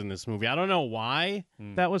songs in this movie. I don't know why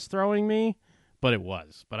that was throwing me, but it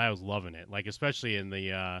was. But I was loving it. Like especially in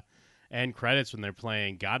the end credits when they're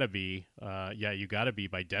playing "Gotta Be," yeah, you gotta be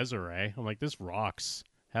by Desiree. I'm like, this rocks.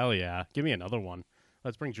 Hell yeah, give me another one.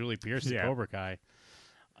 Let's bring Julie Pierce to Yeah. Cobra Kai.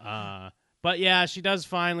 But yeah, she does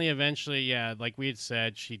finally, eventually, yeah, like we had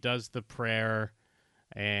said, she does the prayer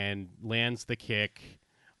and lands the kick.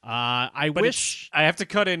 I But wish. I have to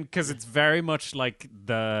cut in because it's very much like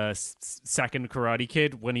the second Karate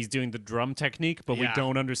Kid when he's doing the drum technique, but we Yeah.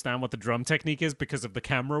 don't understand what the drum technique is because of the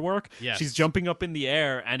camera work. Yes. She's jumping up in the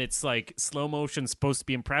air and it's like slow motion, supposed to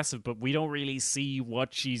be impressive, but we don't really see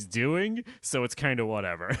what she's doing, so it's kind of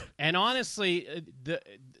whatever. And honestly,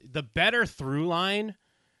 the better through line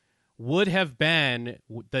would have been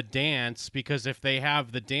the dance, because if they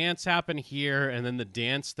have the dance happen here and then the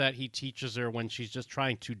dance that he teaches her when she's just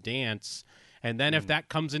trying to dance, and then if that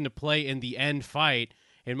comes into play in the end fight,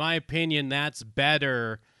 in my opinion, that's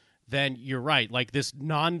better than, you're right, like this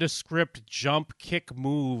nondescript jump kick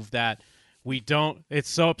move that we don't, it's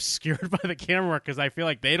so obscured by the camera because I feel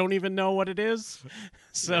like they don't even know what it is.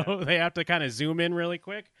 So they have to kind of zoom in really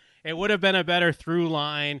quick. It would have been a better through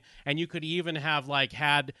line, and you could even have like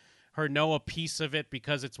had her know a piece of it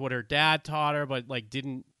because it's what her dad taught her, but like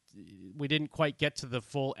we didn't quite get to the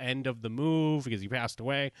full end of the move because he passed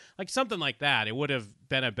away. Like something like that. It would have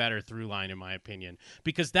been a better through line in my opinion,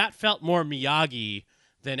 because that felt more Miyagi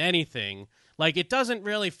than anything. Like it doesn't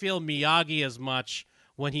really feel Miyagi as much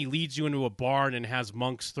when he leads you into a barn and has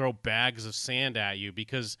monks throw bags of sand at you,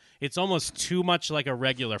 because it's almost too much like a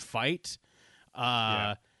regular fight.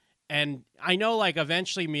 And I know, like,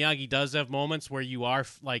 eventually Miyagi does have moments where you are,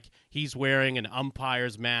 like, he's wearing an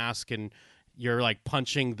umpire's mask and you're, like,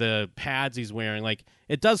 punching the pads he's wearing. Like,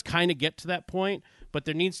 it does kind of get to that point, but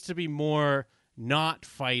there needs to be more not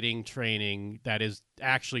fighting training that is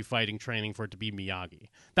actually fighting training for it to be Miyagi.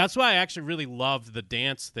 That's why I actually really loved the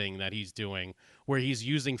dance thing that he's doing, where he's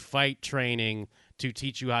using fight training to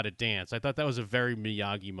teach you how to dance. I thought that was a very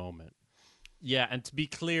Miyagi moment. Yeah, and to be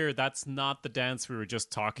clear, that's not the dance we were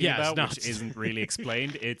just talking Yeah, it's about, not. which isn't really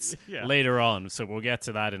explained. It's Yeah. later on, so we'll get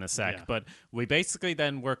to that in a sec. Yeah. But we basically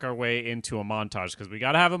then work our way into a montage, because we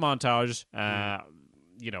got to have a montage.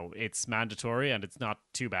 it's mandatory and it's not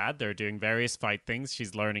too bad. They're doing various fight things.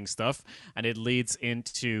 She's learning stuff, and it leads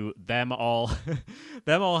into them all,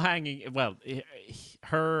 them all hanging. Well,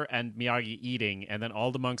 her and Miyagi eating, and then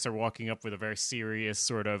all the monks are walking up with a very serious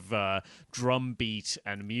sort of drum beat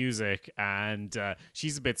and music, and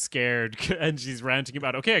she's a bit scared, and she's ranting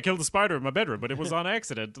about, okay, I killed a spider in my bedroom, but it was on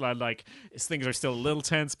accident. Like, things are still a little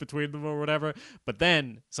tense between them or whatever. But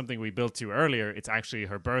then something we built to earlier, it's actually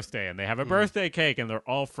her birthday, and they have a birthday cake, and they're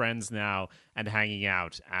all friends now and hanging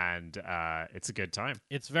out, and it's a good time.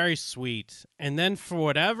 It's very sweet. And then for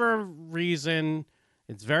whatever reason,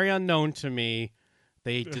 it's very unknown to me,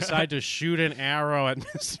 they decide to shoot an arrow at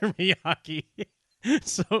Mr. Miyagi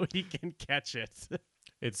so he can catch it.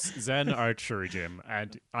 It's Zen archery, Jim,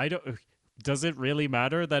 and I don't. Does it really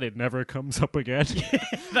matter that it never comes up again?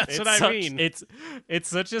 That's what I mean. It's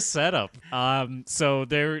such a setup. So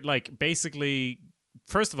they're like, basically,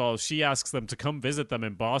 first of all, she asks them to come visit them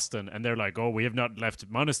in Boston, and they're like, "Oh, we have not left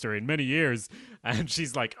monastery in many years," and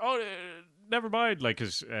she's like, "Oh, never mind." Like,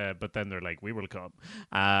 but then they're like, "We will come."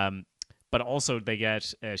 But also,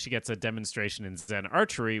 she gets a demonstration in Zen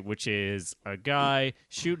archery, which is a guy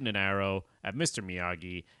shooting an arrow at Mr.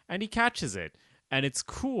 Miyagi, and he catches it, and it's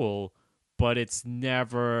cool. But it's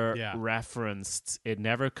never referenced. It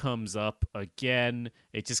never comes up again.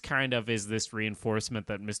 It just kind of is this reinforcement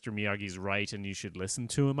that Mr. Miyagi's right and you should listen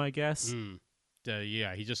to him, I guess.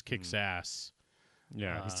 Yeah, he just kicks ass.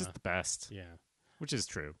 Yeah, he's just the best. Yeah. Which is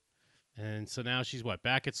true. And so now she's,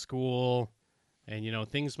 back at school. And,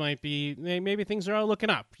 things might be, maybe things are all looking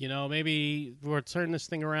up. Maybe we'll turn this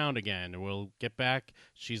thing around again. We'll get back.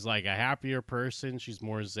 She's like a happier person. She's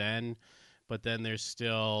more zen. But then there's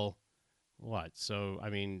still... What? So, I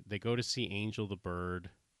mean, they go to see Angel the bird.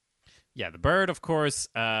 Yeah, the bird, of course.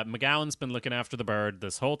 McGowan's been looking after the bird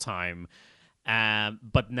this whole time.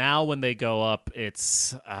 But now when they go up,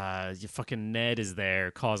 it's fucking Ned is there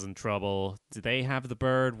causing trouble. Do they have the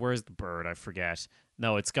bird? Where's the bird? I forget.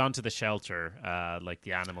 No, it's gone to the shelter, like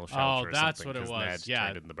the animal shelter. Oh, that's what it was. Ned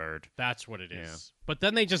turned in the bird. That's what it is. Yeah. But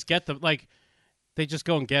then they just get they just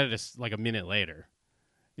go and get it a minute later.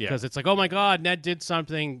 Because it's like, oh my God, Ned did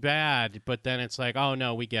something bad. But then it's like, oh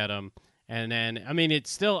no, we get him. And then, I mean, it's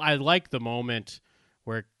still, I like the moment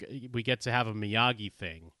where we get to have a Miyagi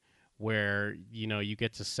thing where, you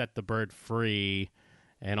get to set the bird free.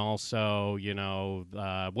 And also,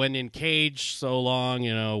 when in cage so long,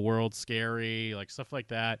 world scary, like stuff like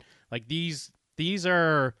that. Like these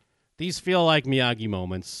feel like Miyagi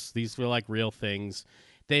moments. These feel like real things.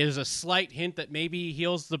 There's a slight hint that maybe he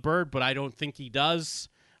heals the bird, but I don't think he does.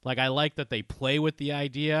 Like, I like that they play with the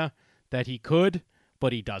idea that he could,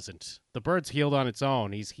 but he doesn't. The bird's healed on its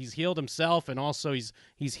own. He's healed himself, and also he's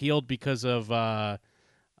healed because of why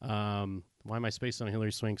am I spaced on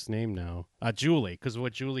Hilary Swank's name now? Julie, because of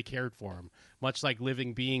what Julie cared for him. Much like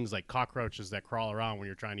living beings, like cockroaches that crawl around when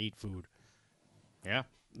you're trying to eat food. Yeah,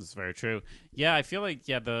 that's very true. Yeah, I feel like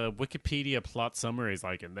the Wikipedia plot summary is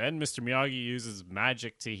like, and then Mr. Miyagi uses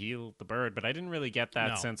magic to heal the bird, but I didn't really get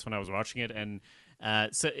that sense when I was watching it, and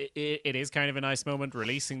so it is kind of a nice moment,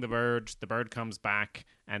 releasing the bird. The bird comes back,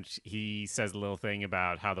 and he says a little thing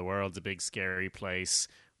about how the world's a big, scary place,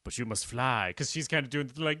 but you must fly. Because she's kind of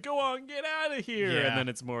doing like, go on, get out of here. Yeah. And then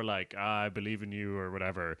it's more like, I believe in you or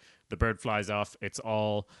whatever. The bird flies off. It's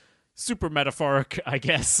all super metaphoric, I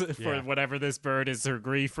guess, for whatever this bird is, her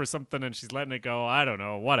grief or something, and she's letting it go. I don't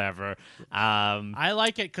know, whatever. I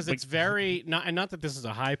like it because it's very not that this is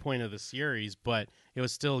a high point of the series, but it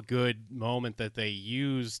was still a good moment that they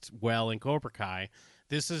used well in Cobra Kai.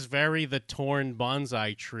 This is very the torn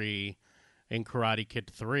bonsai tree in Karate Kid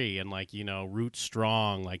 3, and root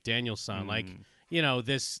strong, like Daniel-san. Like,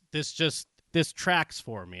 this tracks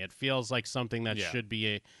for me. It feels like something that should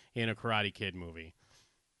be in a Karate Kid movie.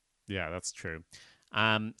 Yeah, that's true.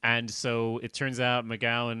 And so it turns out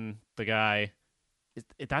McGowan, the guy,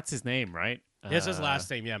 that's his name, right? It's his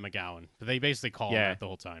last name, McGowan. But they basically call him that the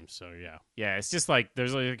whole time, so yeah. Yeah, it's just like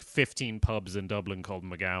there's like 15 pubs in Dublin called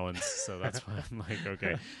McGowan's, so that's why I'm like,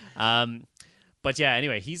 okay. But yeah,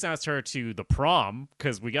 anyway, he's asked her to the prom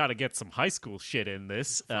because we got to get some high school shit in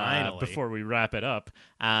this before we wrap it up.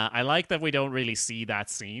 I like that we don't really see that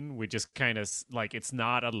scene. We just kind of like, it's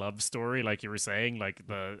not a love story like you were saying, like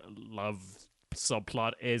the love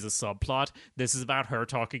subplot is a subplot. This is about her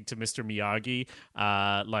talking to Mr. Miyagi,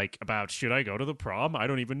 like about, should I go to the prom? I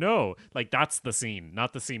don't even know. Like, that's the scene,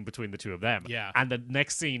 not the scene between the two of them. Yeah. And the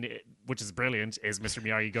next scene, which is brilliant, is Mr.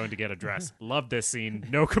 Miyagi going to get a dress. Love this scene.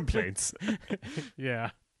 No complaints.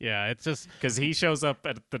 Yeah. Yeah, it's just Because he shows up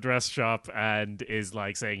at the dress shop and is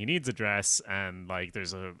like saying he needs a dress, and like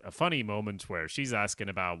there's a funny moment where she's asking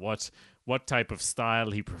about what type of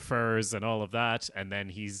style he prefers and all of that, and then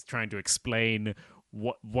he's trying to explain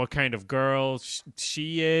what kind of girl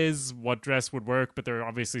she is, what dress would work, but they're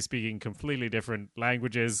obviously speaking completely different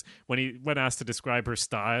languages. When asked to describe her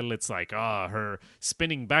style, it's like, her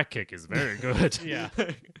spinning back kick is very good. Yeah.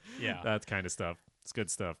 Yeah. That kind of stuff. It's good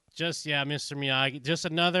stuff. just Mr. Miyagi. Just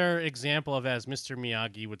another example of, as Mr.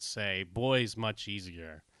 Miyagi would say, boys much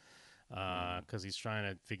easier, because he's trying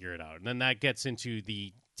to figure it out. And then that gets into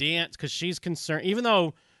the dance, because she's concerned, even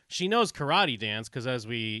though she knows karate dance, because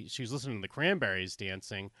she's listening to the Cranberries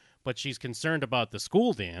dancing, but she's concerned about the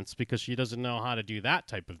school dance because she doesn't know how to do that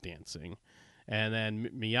type of dancing. And then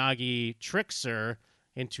Miyagi tricks her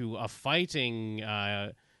into a fighting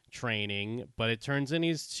training, but it turns in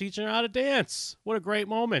he's teaching her how to dance. What a great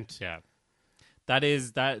moment. Yeah. That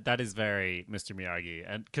is very Mr. Miyagi,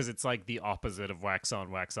 and because it's like the opposite of wax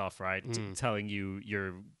on, wax off, right? Telling you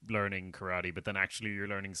you're learning karate, but then actually you're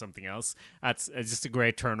learning something else. It's just a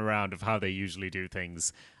great turnaround of how they usually do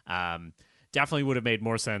things. Definitely would have made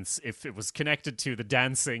more sense if it was connected to the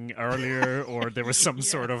dancing earlier, or there was some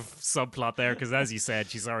sort of subplot there, because as you said,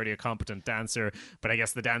 she's already a competent dancer, but I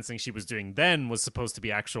guess the dancing she was doing then was supposed to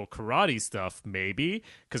be actual karate stuff, maybe,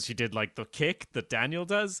 because she did like the kick that Daniel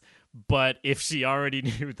does. But if she already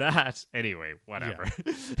knew that, anyway, whatever.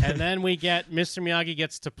 Yeah. And then we get Mr. Miyagi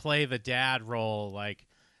gets to play the dad role, like,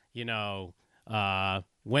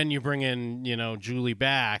 when you bring in, Julie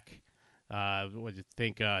back, what do you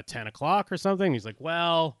think, 10 o'clock or something? He's like,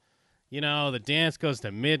 well, the dance goes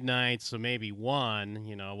to midnight, so maybe 1,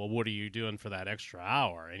 well, what are you doing for that extra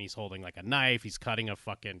hour? And he's holding like a knife. He's cutting a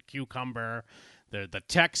fucking cucumber. The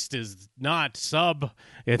text is not sub.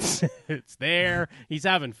 It's there. He's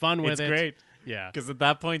having fun with it. It's great. Yeah. Because at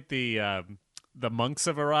that point, the monks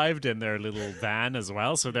have arrived in their little van as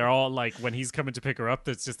well. So they're all like, when he's coming to pick her up,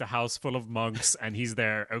 there's just a house full of monks, and he's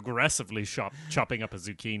there aggressively chopping up a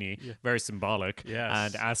zucchini. Yeah. Very symbolic. Yes.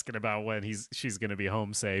 And asking about when she's going to be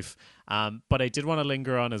home safe. But I did want to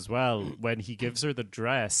linger on as well. When he gives her the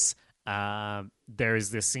dress, there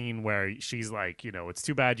is this scene where she's like, it's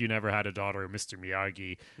too bad you never had a daughter, Mr.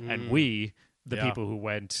 Miyagi. And the people who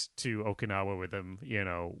went to Okinawa with him,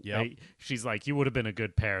 she's like, you would have been a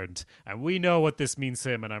good parent. And we know what this means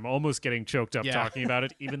to him. And I'm almost getting choked up talking about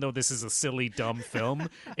it. Even though this is a silly, dumb film,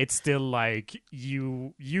 it's still like,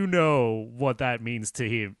 you know what that means to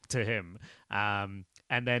him. And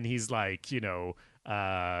then he's like,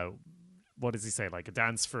 what does he say? Like, a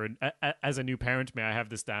dance for as a new parent, may I have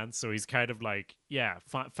this dance? So he's kind of like,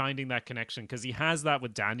 finding that connection, because he has that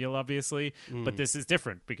with Daniel, obviously, but this is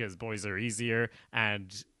different because boys are easier,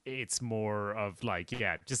 and it's more of like,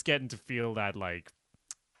 just getting to feel that, like,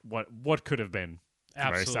 what could have been.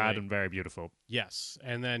 Absolutely. Very sad and very beautiful. Yes.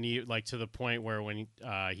 And then you, like, to the point where when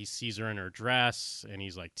he sees her in her dress and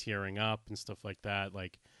he's like tearing up and stuff like that,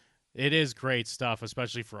 like, it is great stuff,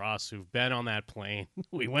 especially for us who've been on that plane.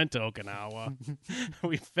 We went to Okinawa.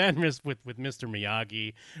 We've been with Mr.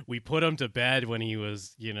 Miyagi. We put him to bed when he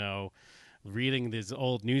was, reading these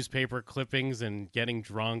old newspaper clippings and getting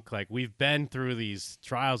drunk. Like, we've been through these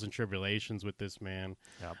trials and tribulations with this man.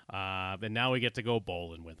 Yep. And now we get to go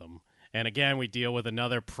bowling with him. And again, we deal with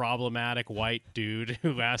another problematic white dude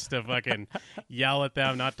who has to fucking yell at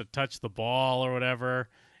them not to touch the ball or whatever.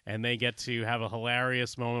 And they get to have a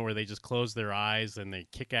hilarious moment where they just close their eyes and they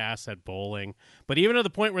kick ass at bowling. But even to the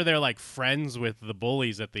point where they're like friends with the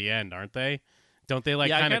bullies at the end, aren't they? Don't they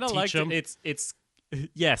kind of teach them?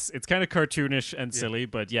 Yes, it's kind of cartoonish and silly,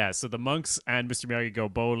 but so the monks and Mr. Miyagi go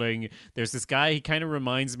bowling. There's this guy, he kind of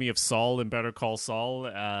reminds me of Saul in Better Call Saul,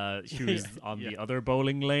 who's on the other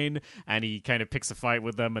bowling lane, and he kind of picks a fight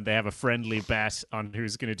with them, and they have a friendly bet on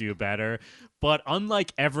who's going to do better. But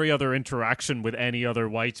unlike every other interaction with any other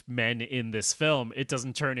white men in this film, it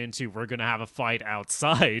doesn't turn into, we're going to have a fight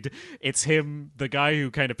outside. It's him, the guy who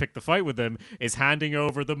kind of picked the fight with them, is handing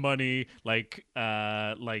over the money, like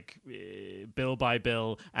bill by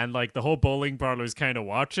bill, and like the whole bowling parlor is kind of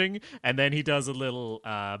watching, and then he does a little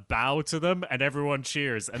bow to them, and everyone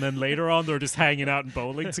cheers. And then later on, they're just hanging out and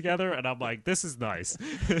bowling together, and I'm like, this is nice.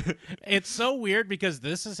 It's so weird because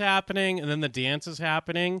this is happening, and then the dance is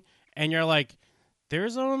happening, and you're like,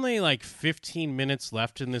 there's only like 15 minutes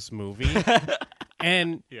left in this movie.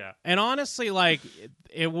 And honestly, like,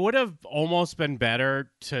 it would have almost been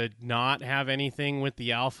better to not have anything with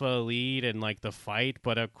the alpha lead and like the fight,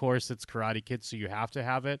 but of course it's Karate Kid, so you have to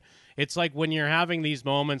have it. It's like when you're having these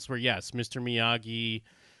moments where, yes, Mr. Miyagi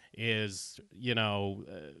is,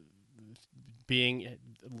 being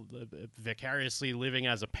vicariously living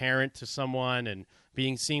as a parent to someone and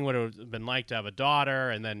seeing what it would have been like to have a daughter,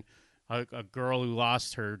 and then a girl who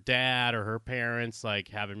lost her dad or her parents, like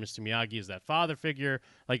having Mr. Miyagi as that father figure,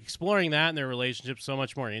 like exploring that and their relationship so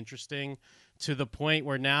much more interesting, to the point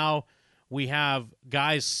where now we have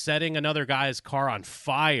guys setting another guy's car on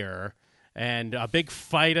fire and a big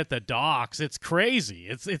fight at the docks. It's crazy.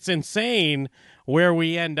 It's insane where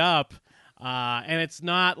we end up. And it's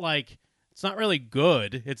not really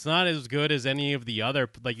good. It's not as good as any of the other,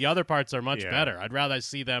 like the other parts are much better. I'd rather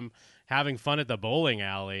see them having fun at the bowling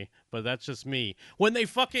alley, but that's just me. When they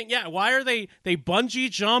why are they bungee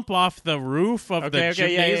jump off the roof of the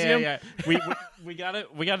gymnasium? Yeah. We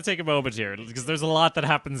gotta take a moment here because there's a lot that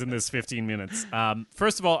happens in this 15 minutes.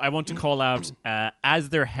 First of all, I want to call out as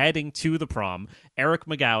they're heading to the prom, Eric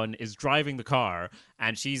McGowan is driving the car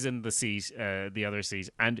and she's in the seat, the other seat,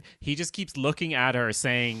 and he just keeps looking at her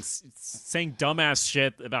saying dumbass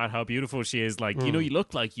shit about how beautiful she is, like, you know, you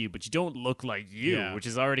look like you, but you don't look like you, which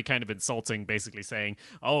is already kind of insulting, basically saying,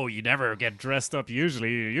 oh, you never get dressed up usually,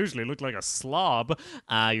 you usually look like a slob,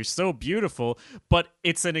 you're so beautiful. But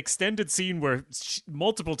it's an extended scene where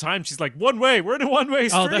multiple times she's like, one way, we're in a one-way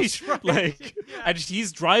street. Oh, that's right. Like, and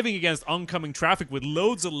he's driving against oncoming traffic with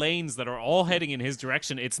loads of lanes that are all heading in his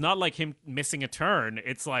direction. It's not like him missing a turn.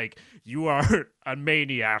 It's like, you are a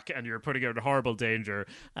maniac and you're putting her in horrible danger.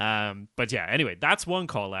 But yeah, anyway, that's one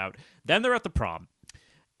call out. Then they're at the prom.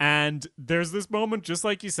 And there's this moment, just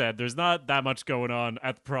like you said, there's not that much going on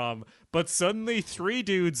at the prom, but suddenly 3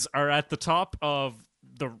 dudes are at the top of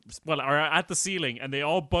are at the ceiling, and they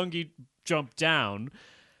all bungee jump down,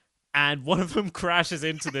 and one of them crashes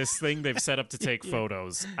into this thing they've set up to take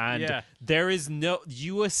photos. And there is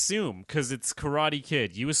you assume, because it's Karate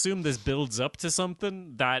Kid, you assume this builds up to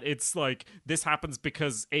something, that it's like, this happens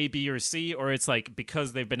because A, B, or C, or it's like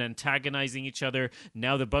because they've been antagonizing each other,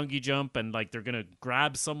 now the bungee jump, and like they're gonna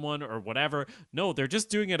grab someone or whatever. No, they're just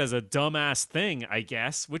doing it as a dumbass thing, I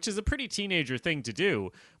guess, which is a pretty teenager thing to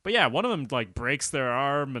do. But yeah, one of them like breaks their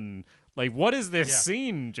arm, and like, what is this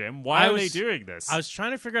scene, Jim? Why are they doing this? I was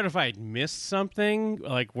trying to figure out if I had missed something,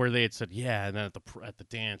 like where they had said, and then at the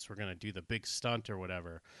dance we're gonna do the big stunt or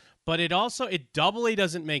whatever. But it doubly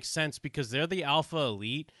doesn't make sense because they're the Alpha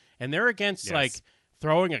Elite and they're against like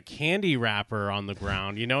throwing a candy wrapper on the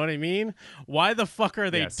ground. You know what I mean? Why the fuck are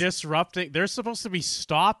they disrupting? They're supposed to be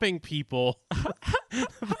stopping people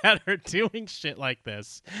that are doing shit like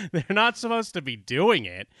this. They're not supposed to be doing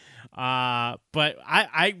it. But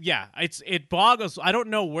it boggles. I don't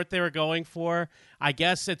know what they were going for. I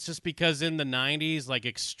guess it's just because in the 90s, like,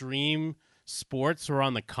 extreme sports were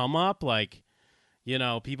on the come up. Like, you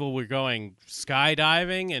know, people were going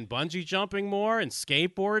skydiving and bungee jumping more and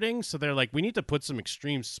skateboarding. So they're like, we need to put some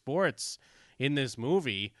extreme sports in this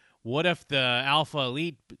movie. What if the Alpha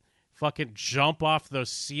Elite fucking jump off the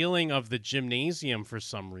ceiling of the gymnasium for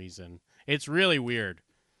some reason? It's really weird.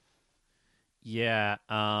 Yeah.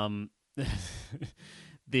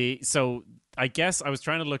 So I guess I was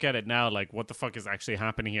trying to look at it now, like, what the fuck is actually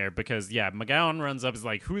happening here? Because, McGowan runs up, is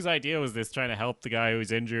like, whose idea was this, trying to help the guy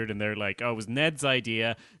who's injured? And they're like, oh, it was Ned's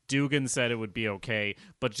idea. Dugan said it would be okay.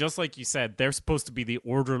 But just like you said, they're supposed to be the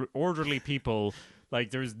orderly people.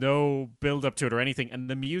 Like, there's no build up to it or anything. And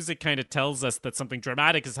the music kind of tells us that something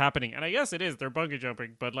dramatic is happening. And I guess it is. They're bungee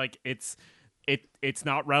jumping. But, like, it's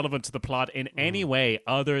not relevant to the plot in any way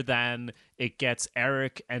other than it gets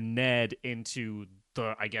Eric and Ned into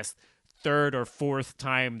the, I guess, third or fourth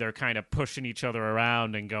time they're kind of pushing each other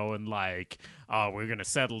around and going like, oh, we're going to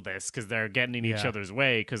settle this, because they're getting in each other's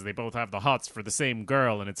way because they both have the hots for the same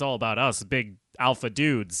girl, and it's all about us big alpha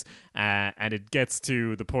dudes. And it gets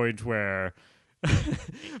to the point where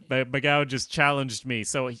McGowan just challenged me.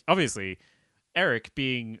 So obviously Eric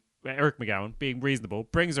McGowan, being reasonable,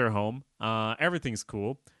 brings her home. Everything's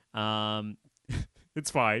cool. It's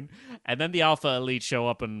fine. And then the Alpha Elite show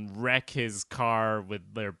up and wreck his car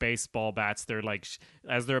with their baseball bats. They're like,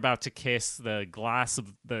 as they're about to kiss, the glass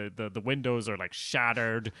of the windows are like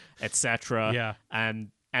shattered, etc. Yeah. And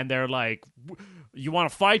they're like, you want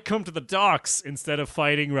to fight? Come to the docks, instead of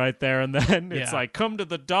fighting right there and then. It's like, come to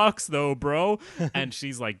the docks though, bro. And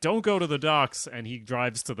she's like, don't go to the docks. And he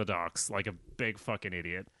drives to the docks like a big fucking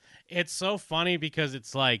idiot. It's so funny because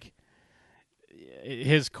it's like,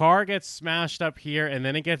 his car gets smashed up here and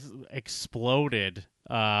then it gets exploded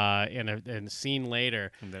in a scene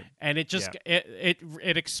later, and it just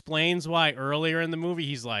it explains why earlier in the movie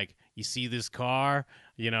he's like, you see this car,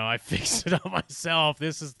 you know, I fixed it up myself,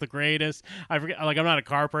 this is the greatest. I forget, like, I'm not a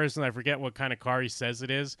car person, I forget what kind of car he says it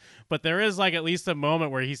is, but there is like at least a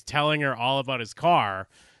moment where he's telling her all about his car.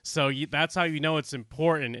 So that's how you know it's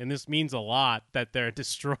important, and this means a lot that they're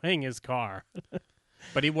destroying his car.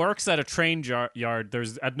 But he works at a train yard.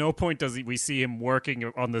 There's at no point does we see him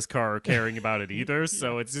working on this car or caring about it either.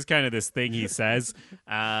 So it's just kind of this thing he says.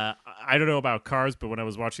 I don't know about cars, but when I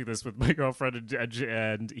was watching this with my girlfriend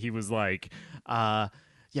and he was like,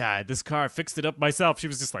 yeah, this car, I fixed it up myself. She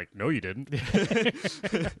was just like, no, you didn't.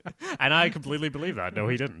 And I completely believe that. No,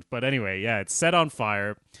 he didn't. But anyway, yeah, it's set on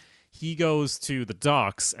fire. He goes to the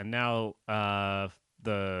docks, and now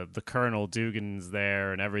the Colonel Dugan's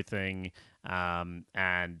there and everything.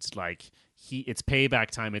 And like it's payback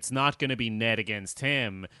time. It's not going to be Ned against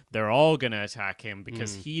him. They're all going to attack him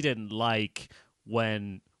because he didn't like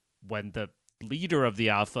when the leader of the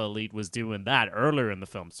Alpha Elite was doing that earlier in the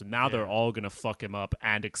film. So now they're all going to fuck him up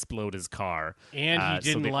and explode his car. And he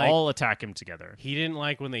didn't so they like all attack him together. He didn't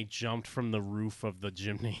like when they jumped from the roof of the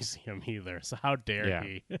gymnasium either. So how dare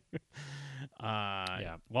he?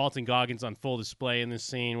 Walton Goggins on full display in this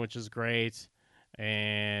scene, which is great.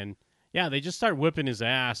 And yeah, they just start whipping his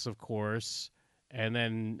ass, of course. And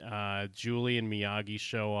then Julie and Miyagi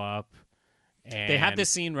show up. And they have this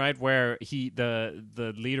scene, right, where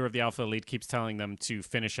the leader of the Alpha Elite keeps telling them to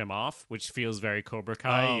finish him off, which feels very Cobra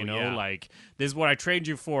Kai, like, this is what I trained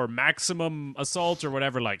you for, maximum assault or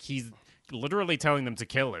whatever. Like, he's literally telling them to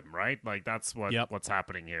kill him, right? Like, that's what's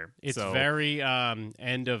happening here. It's very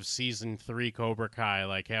end of season 3 Cobra Kai,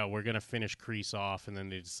 like, yeah, we're going to finish Kreese off, and then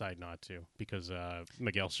they decide not to because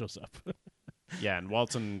Miguel shows up. Yeah, and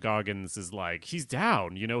Walton Goggins is like, he's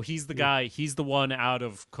down. He's the guy, he's the one out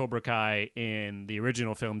of Cobra Kai in the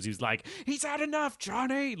original films who's like, he's had enough,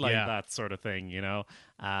 Johnny! Like, that sort of thing,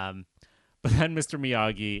 But then Mr.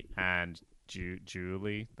 Miyagi and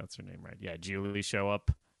Julie, that's her name, right? Yeah, Julie show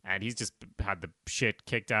up, and he's just had the shit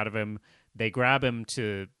kicked out of him. They grab him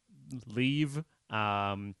to leave,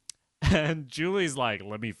 and Julie's like,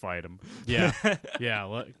 let me fight him. Yeah,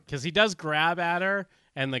 because he does grab at her,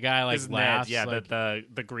 and the guy laughs. Ned, yeah, like,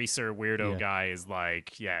 the greaser weirdo guy is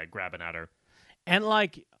like, grabbing at her. And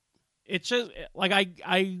like, it's just like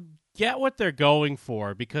I get what they're going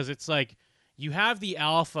for, because it's like you have the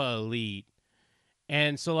Alpha Elite,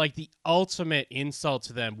 and so like the ultimate insult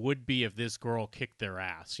to them would be if this girl kicked their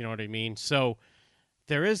ass. You know what I mean? So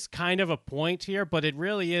there is kind of a point here, but it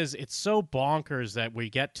really is. It's so bonkers that we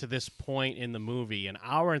get to this point in the movie, an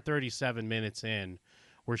hour and 37 minutes in,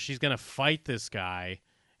 where she's going to fight this guy,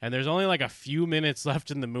 and there's only like a few minutes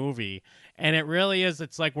left in the movie, and it really is,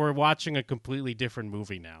 it's like we're watching a completely different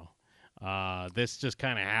movie now. This just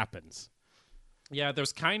kind of happens. Yeah,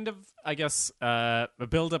 there's kind of, I guess, a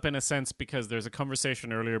build-up in a sense, because there's a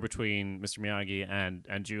conversation earlier between Mr. Miyagi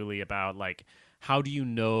and Julie about, like, how do you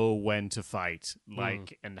know when to fight?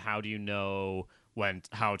 Like, and how do you know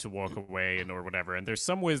how to walk away and or whatever. And there's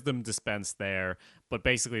some wisdom dispensed there, but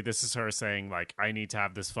basically this is her saying, like, I need to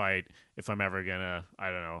have this fight if I'm ever gonna,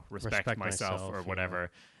 I don't know, respect myself or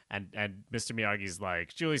whatever. Yeah. And Mr. Miyagi's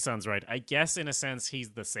like, Julie sounds right. I guess in a sense he's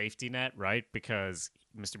the safety net, right? Because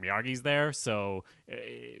Mr. Miyagi's there, so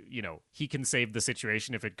he can save the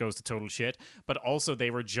situation if it goes to total shit. But also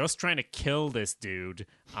they were just trying to kill this dude,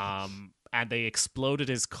 and they exploded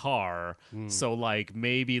his car. So like,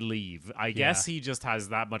 maybe leave. I guess he just has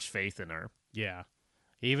that much faith in her. Yeah.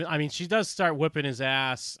 She does start whipping his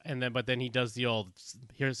ass, but then he does the old,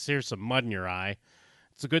 here's some mud in your eye.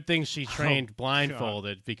 It's a good thing she trained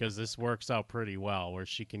blindfolded, because this works out pretty well, where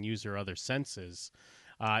she can use her other senses.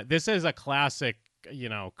 This is a classic,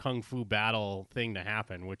 kung fu battle thing to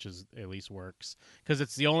happen, which is at least works, because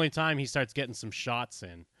it's the only time he starts getting some shots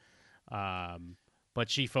in. But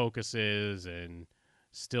she focuses and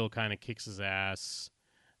still kind of kicks his ass.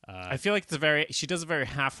 I feel like she does a very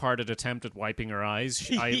half-hearted attempt at wiping her eyes.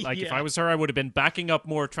 If I was her, I would have been backing up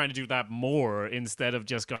more, trying to do that more, instead of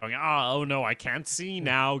just going, oh no, I can't see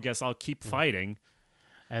now, guess I'll keep fighting.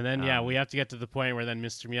 And then we have to get to the point where then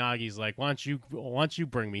Mr. Miyagi's like, why don't you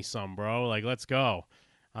bring me some, bro? Like, let's go.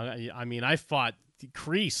 I fought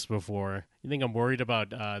Kreese before. You think I'm worried about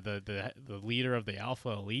the leader of the Alpha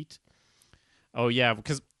Elite? Oh yeah,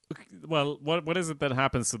 because, well, what is it that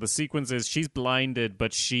happens? So the sequence is she's blinded,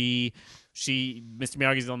 but Mr.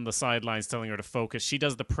 Miyagi's on the sidelines telling her to focus. She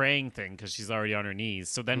does the praying thing because she's already on her knees.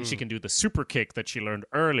 So then she can do the super kick that she learned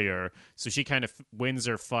earlier. So she kind of wins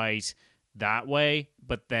her fight that way.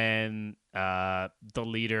 But then the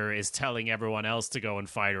leader is telling everyone else to go and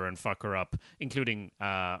fight her and fuck her up, including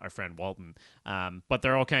our friend Walton. But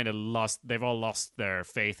they're all kind of lost. They've all lost their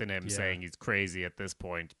faith in him, saying he's crazy at this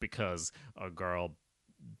point because a girl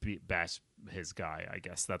bet his guy. I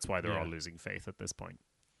guess that's why they're all losing faith at this point.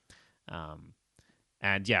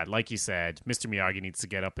 And yeah, like you said, Mr. Miyagi needs to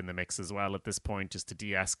get up in the mix as well at this point just to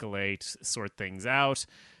de-escalate, sort things out.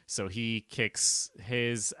 So he kicks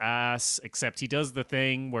his ass, except he does the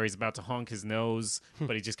thing where he's about to honk his nose,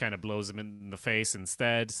 but he just kind of blows him in the face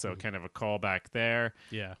instead. So kind of a callback there.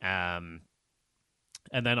 Yeah.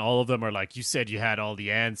 And then all of them are like, you said you had all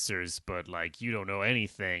the answers, but like you don't know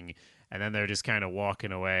anything. And then they're just kind of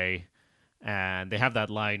walking away. And they have that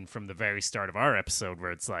line from the very start of our episode where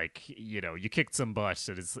it's like, you know, you kicked some butt.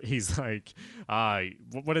 And he's like,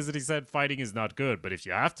 what is it he said? Fighting is not good, but if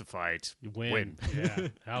you have to fight, You win. win. Yeah.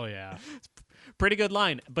 Hell yeah. Pretty good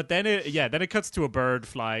line. But then it cuts to a bird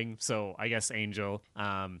flying. So I guess Angel,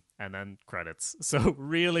 and then credits. So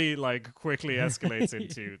really like quickly escalates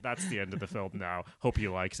into that's the end of the film now. Hope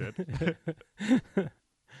you liked it.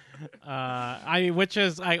 I mean, which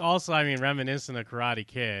is reminiscent of Karate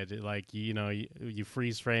Kid. Like, you know, you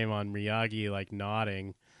freeze frame on Miyagi like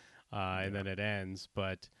nodding, and then it ends.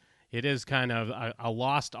 But it is kind of a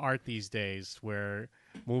lost art these days, where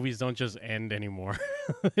movies don't just end anymore.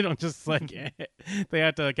 They don't just like they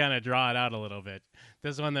have to kind of draw it out a little bit.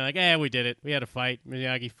 This one, they're like, we did it. We had a fight.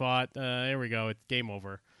 Miyagi fought. There we go. It's game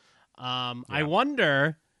over. I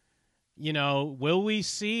wonder, you know, will we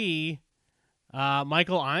see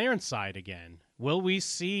Michael Ironside again? Will we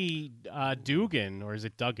see Dugan, or is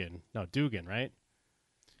it Duggan? No, Dugan, right?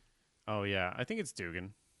 Oh, yeah. I think it's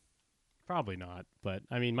Dugan. Probably not. But,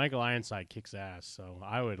 I mean, Michael Ironside kicks ass, so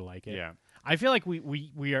I would like it. Yeah. I feel like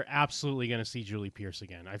we are absolutely going to see Julie Pierce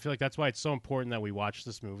again. I feel like that's why it's so important that we watch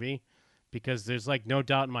this movie, because there's, like, no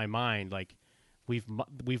doubt in my mind, like, we've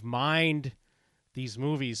mined these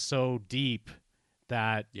movies so deep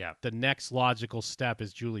that the next logical step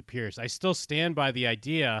is Julie Pierce. I still stand by the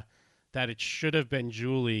idea that it should have been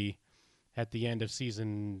Julie at the end of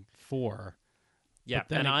season 4. Yeah,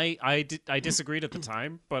 and I disagreed at the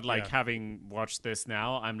time, but like having watched this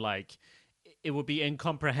now, I'm like, it would be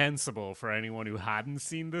incomprehensible for anyone who hadn't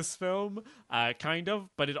seen this film, kind of,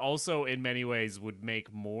 but it also in many ways would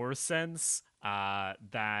make more sense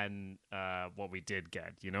than what we did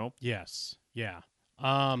get, you know? Yes, yeah.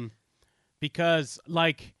 Because,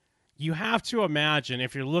 like, you have to imagine,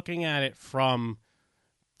 if you're looking at it from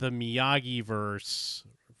the Miyagi-verse,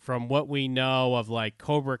 from what we know of, like,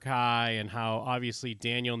 Cobra Kai and how, obviously,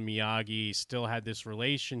 Daniel and Miyagi still had this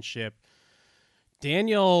relationship,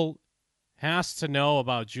 Daniel has to know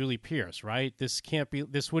about Julie Pierce, right? This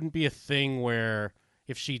wouldn't be a thing where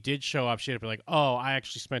if she did show up, she'd be like, oh, I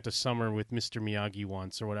actually spent a summer with Mr. Miyagi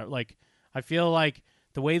once or whatever. Like, I feel like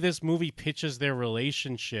the way this movie pitches their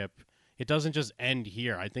relationship, it doesn't just end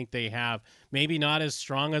here. I think they have maybe not as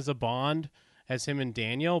strong as a bond as him and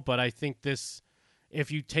Daniel, but I think this,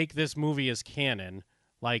 if you take this movie as canon,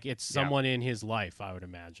 like it's someone in his life, I would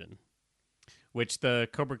imagine. Which the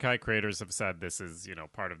Cobra Kai creators have said this is, you know,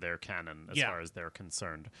 part of their canon as far as they're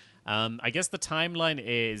concerned. I guess the timeline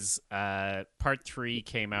is part 3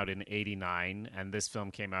 came out in 89 and this film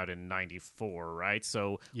came out in 94, right?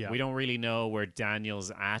 So we don't really know where Daniel's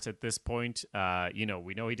at this point. You know,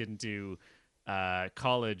 we know he didn't do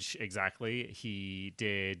college exactly. He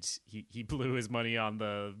blew his money on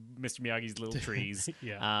the Mr. Miyagi's little trees.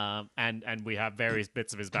 And we have various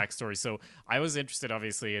bits of his backstory. So I was interested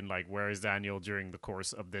obviously in like where is Daniel during the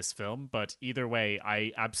course of this film, but either way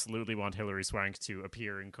I absolutely want Hilary Swank to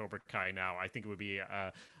appear in Cobra Kai now. I think it would be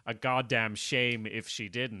a goddamn shame if she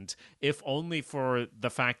didn't, if only for the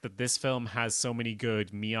fact that this film has so many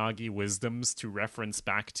good Miyagi wisdoms to reference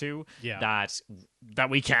back to that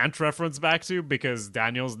we can't reference back to because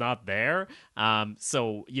Daniel's not there.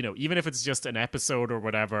 So, you know, even if it's just an episode or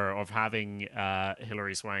whatever of having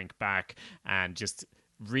Hilary Swank back and just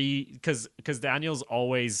because Daniel's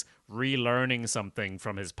always relearning something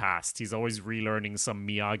from his past. He's always relearning some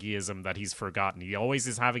Miyagi-ism that he's forgotten. He always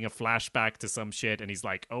is having a flashback to some shit and he's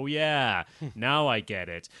like, oh yeah, now I get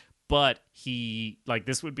it. But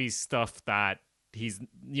this would be stuff that he's,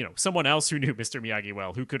 you know, someone else who knew Mr. Miyagi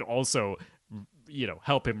well, who could also, you know,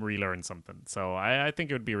 help him relearn something. So I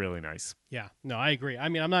think it would be really nice. Yeah, no, I agree. I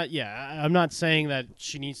mean, I'm not saying that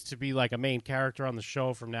she needs to be like a main character on the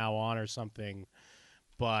show from now on or something.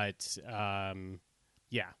 But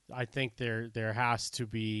I think there has to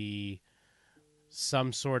be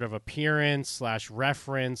some sort of appearance /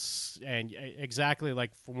 reference, and exactly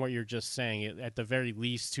like from what you're just saying, at the very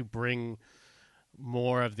least to bring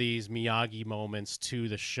more of these Miyagi moments to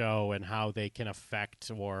the show and how they can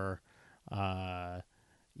affect or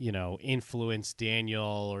influence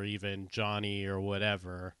Daniel or even Johnny or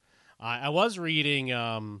whatever. I was reading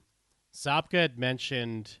Sapka had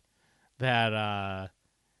mentioned that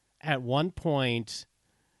at one point,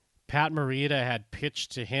 Pat Morita had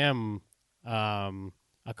pitched to him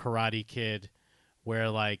A Karate Kid, where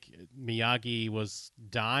like Miyagi was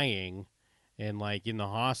dying and like in the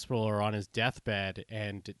hospital or on his deathbed,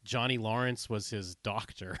 and Johnny Lawrence was his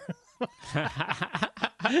doctor.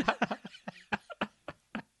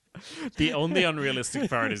 The only unrealistic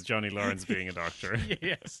part is Johnny Lawrence being a doctor.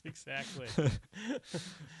 Yes, exactly.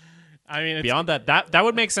 I mean, Beyond that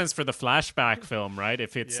would make sense for the flashback film, right?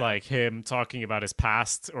 If it's Yeah. like him talking about his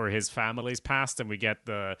past or his family's past, and we get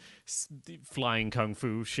the flying kung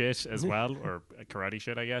fu shit as well, or karate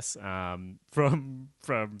shit, I guess, from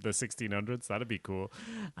the 1600s. That'd be cool.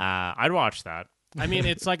 I'd watch that. I mean,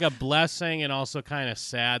 it's like a blessing and also kind of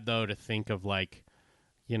sad though to think of like,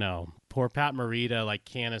 you know, poor Pat Morita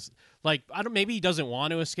like maybe he doesn't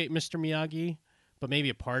want to escape Mr. Miyagi, but maybe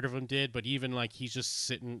a part of him did. But even like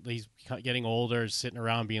he's getting older, sitting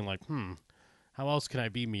around being like, how else can I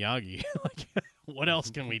be Miyagi? Like, what else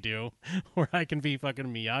can we do where I can be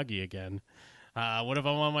fucking Miyagi again? What if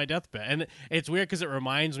I'm on my deathbed? And it's weird because it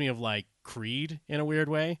reminds me of like Creed in a weird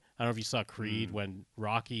way. I don't know if you saw Creed when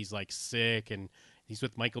Rocky's like sick and he's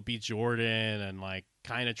with Michael B. Jordan and like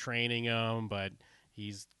kind of training him, but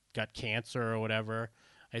he's got cancer or whatever.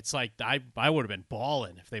 It's like I would have been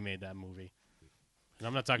balling if they made that movie. And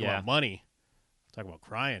I'm not talking about money. I'm talking about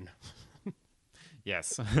crying.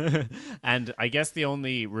 Yes. And I guess the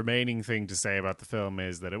only remaining thing to say about the film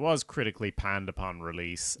is that it was critically panned upon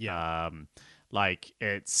release. Yeah. Like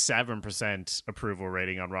it's 7% approval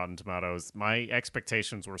rating on Rotten Tomatoes. My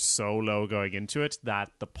expectations were so low going into it that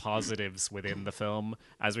the positives within the film,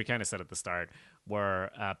 as we kind of said at the start, were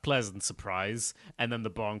a pleasant surprise. And then the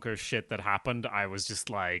bonkers shit that happened, I was just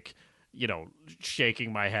like, you know,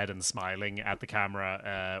 shaking my head and smiling at the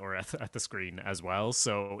camera or at the screen as well.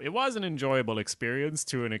 So it was an enjoyable experience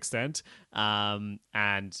to an extent,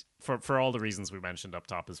 and for all the reasons we mentioned up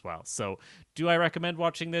top as well. So do I recommend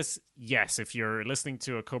watching this? Yes, if you're listening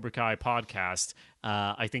to a Cobra Kai podcast,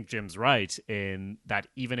 I think Jim's right in that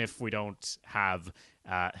even if we don't have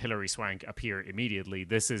Hilary Swank appear immediately,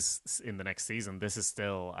 this is in the next season. This is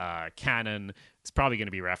still canon. It's probably going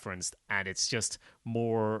to be referenced, and it's just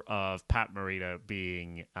more of Pat Morita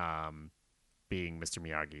being Mr.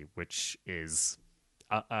 Miyagi, which is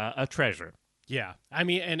a treasure. Yeah. I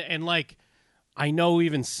mean, and like, I know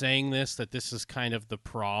even saying this, that this is kind of the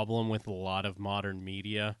problem with a lot of modern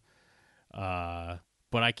media,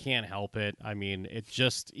 but I can't help it. I mean, it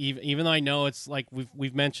just, even though I know it's like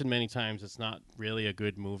we've mentioned many times, it's not really a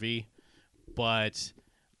good movie, but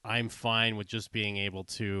I'm fine with just being able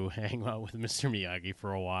to hang out with Mr. Miyagi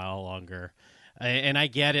for a while longer. And I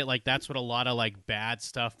get it. Like, that's what a lot of like bad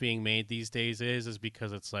stuff being made these days is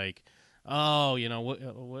because it's like, oh, you know, what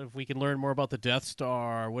if we can learn more about the Death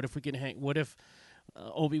Star? What if we can what if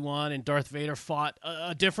Obi-Wan and Darth Vader fought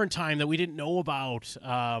a different time that we didn't know about?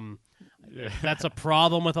 That's a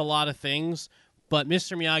problem with a lot of things, but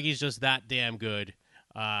Mr. Miyagi's just that damn good,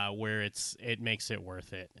 where it makes it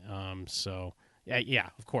worth it. So yeah,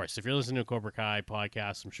 of course, if you're listening to a Cobra Kai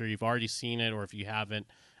podcast, I'm sure you've already seen it, or if you haven't,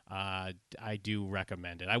 I do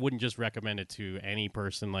recommend it. I wouldn't just recommend it to any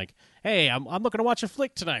person like, hey, I'm looking to watch a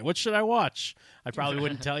flick tonight. What should I watch? I probably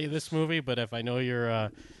wouldn't tell you this movie, but if I know you're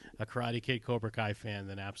a Karate Kid Cobra Kai fan,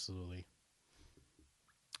 then absolutely.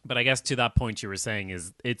 But I guess to that point you were saying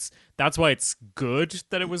is that's why it's good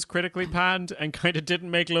that it was critically panned and kind of didn't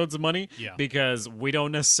make loads of money. Yeah. Because we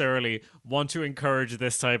don't necessarily want to encourage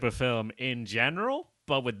this type of film in general.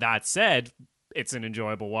 But with that said, it's an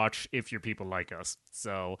enjoyable watch if you're people like us.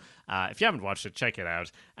 So if you haven't watched it, check it out.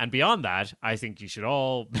 And beyond that, I think you should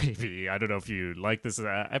all maybe, I don't know if you like this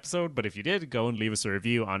episode, but if you did, go and leave us a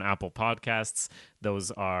review on Apple Podcasts.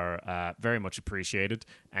 Those are very much appreciated.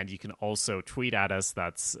 And you can also tweet at us.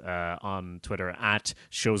 That's on Twitter at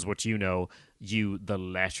showswhatyouknow, you, the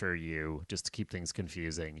letter U, just to keep things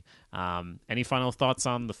confusing. Any final thoughts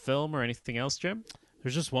on the film or anything else, Jim?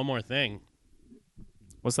 There's just one more thing.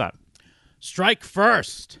 What's that? Strike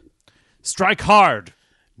first. Strike hard.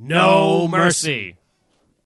 No mercy.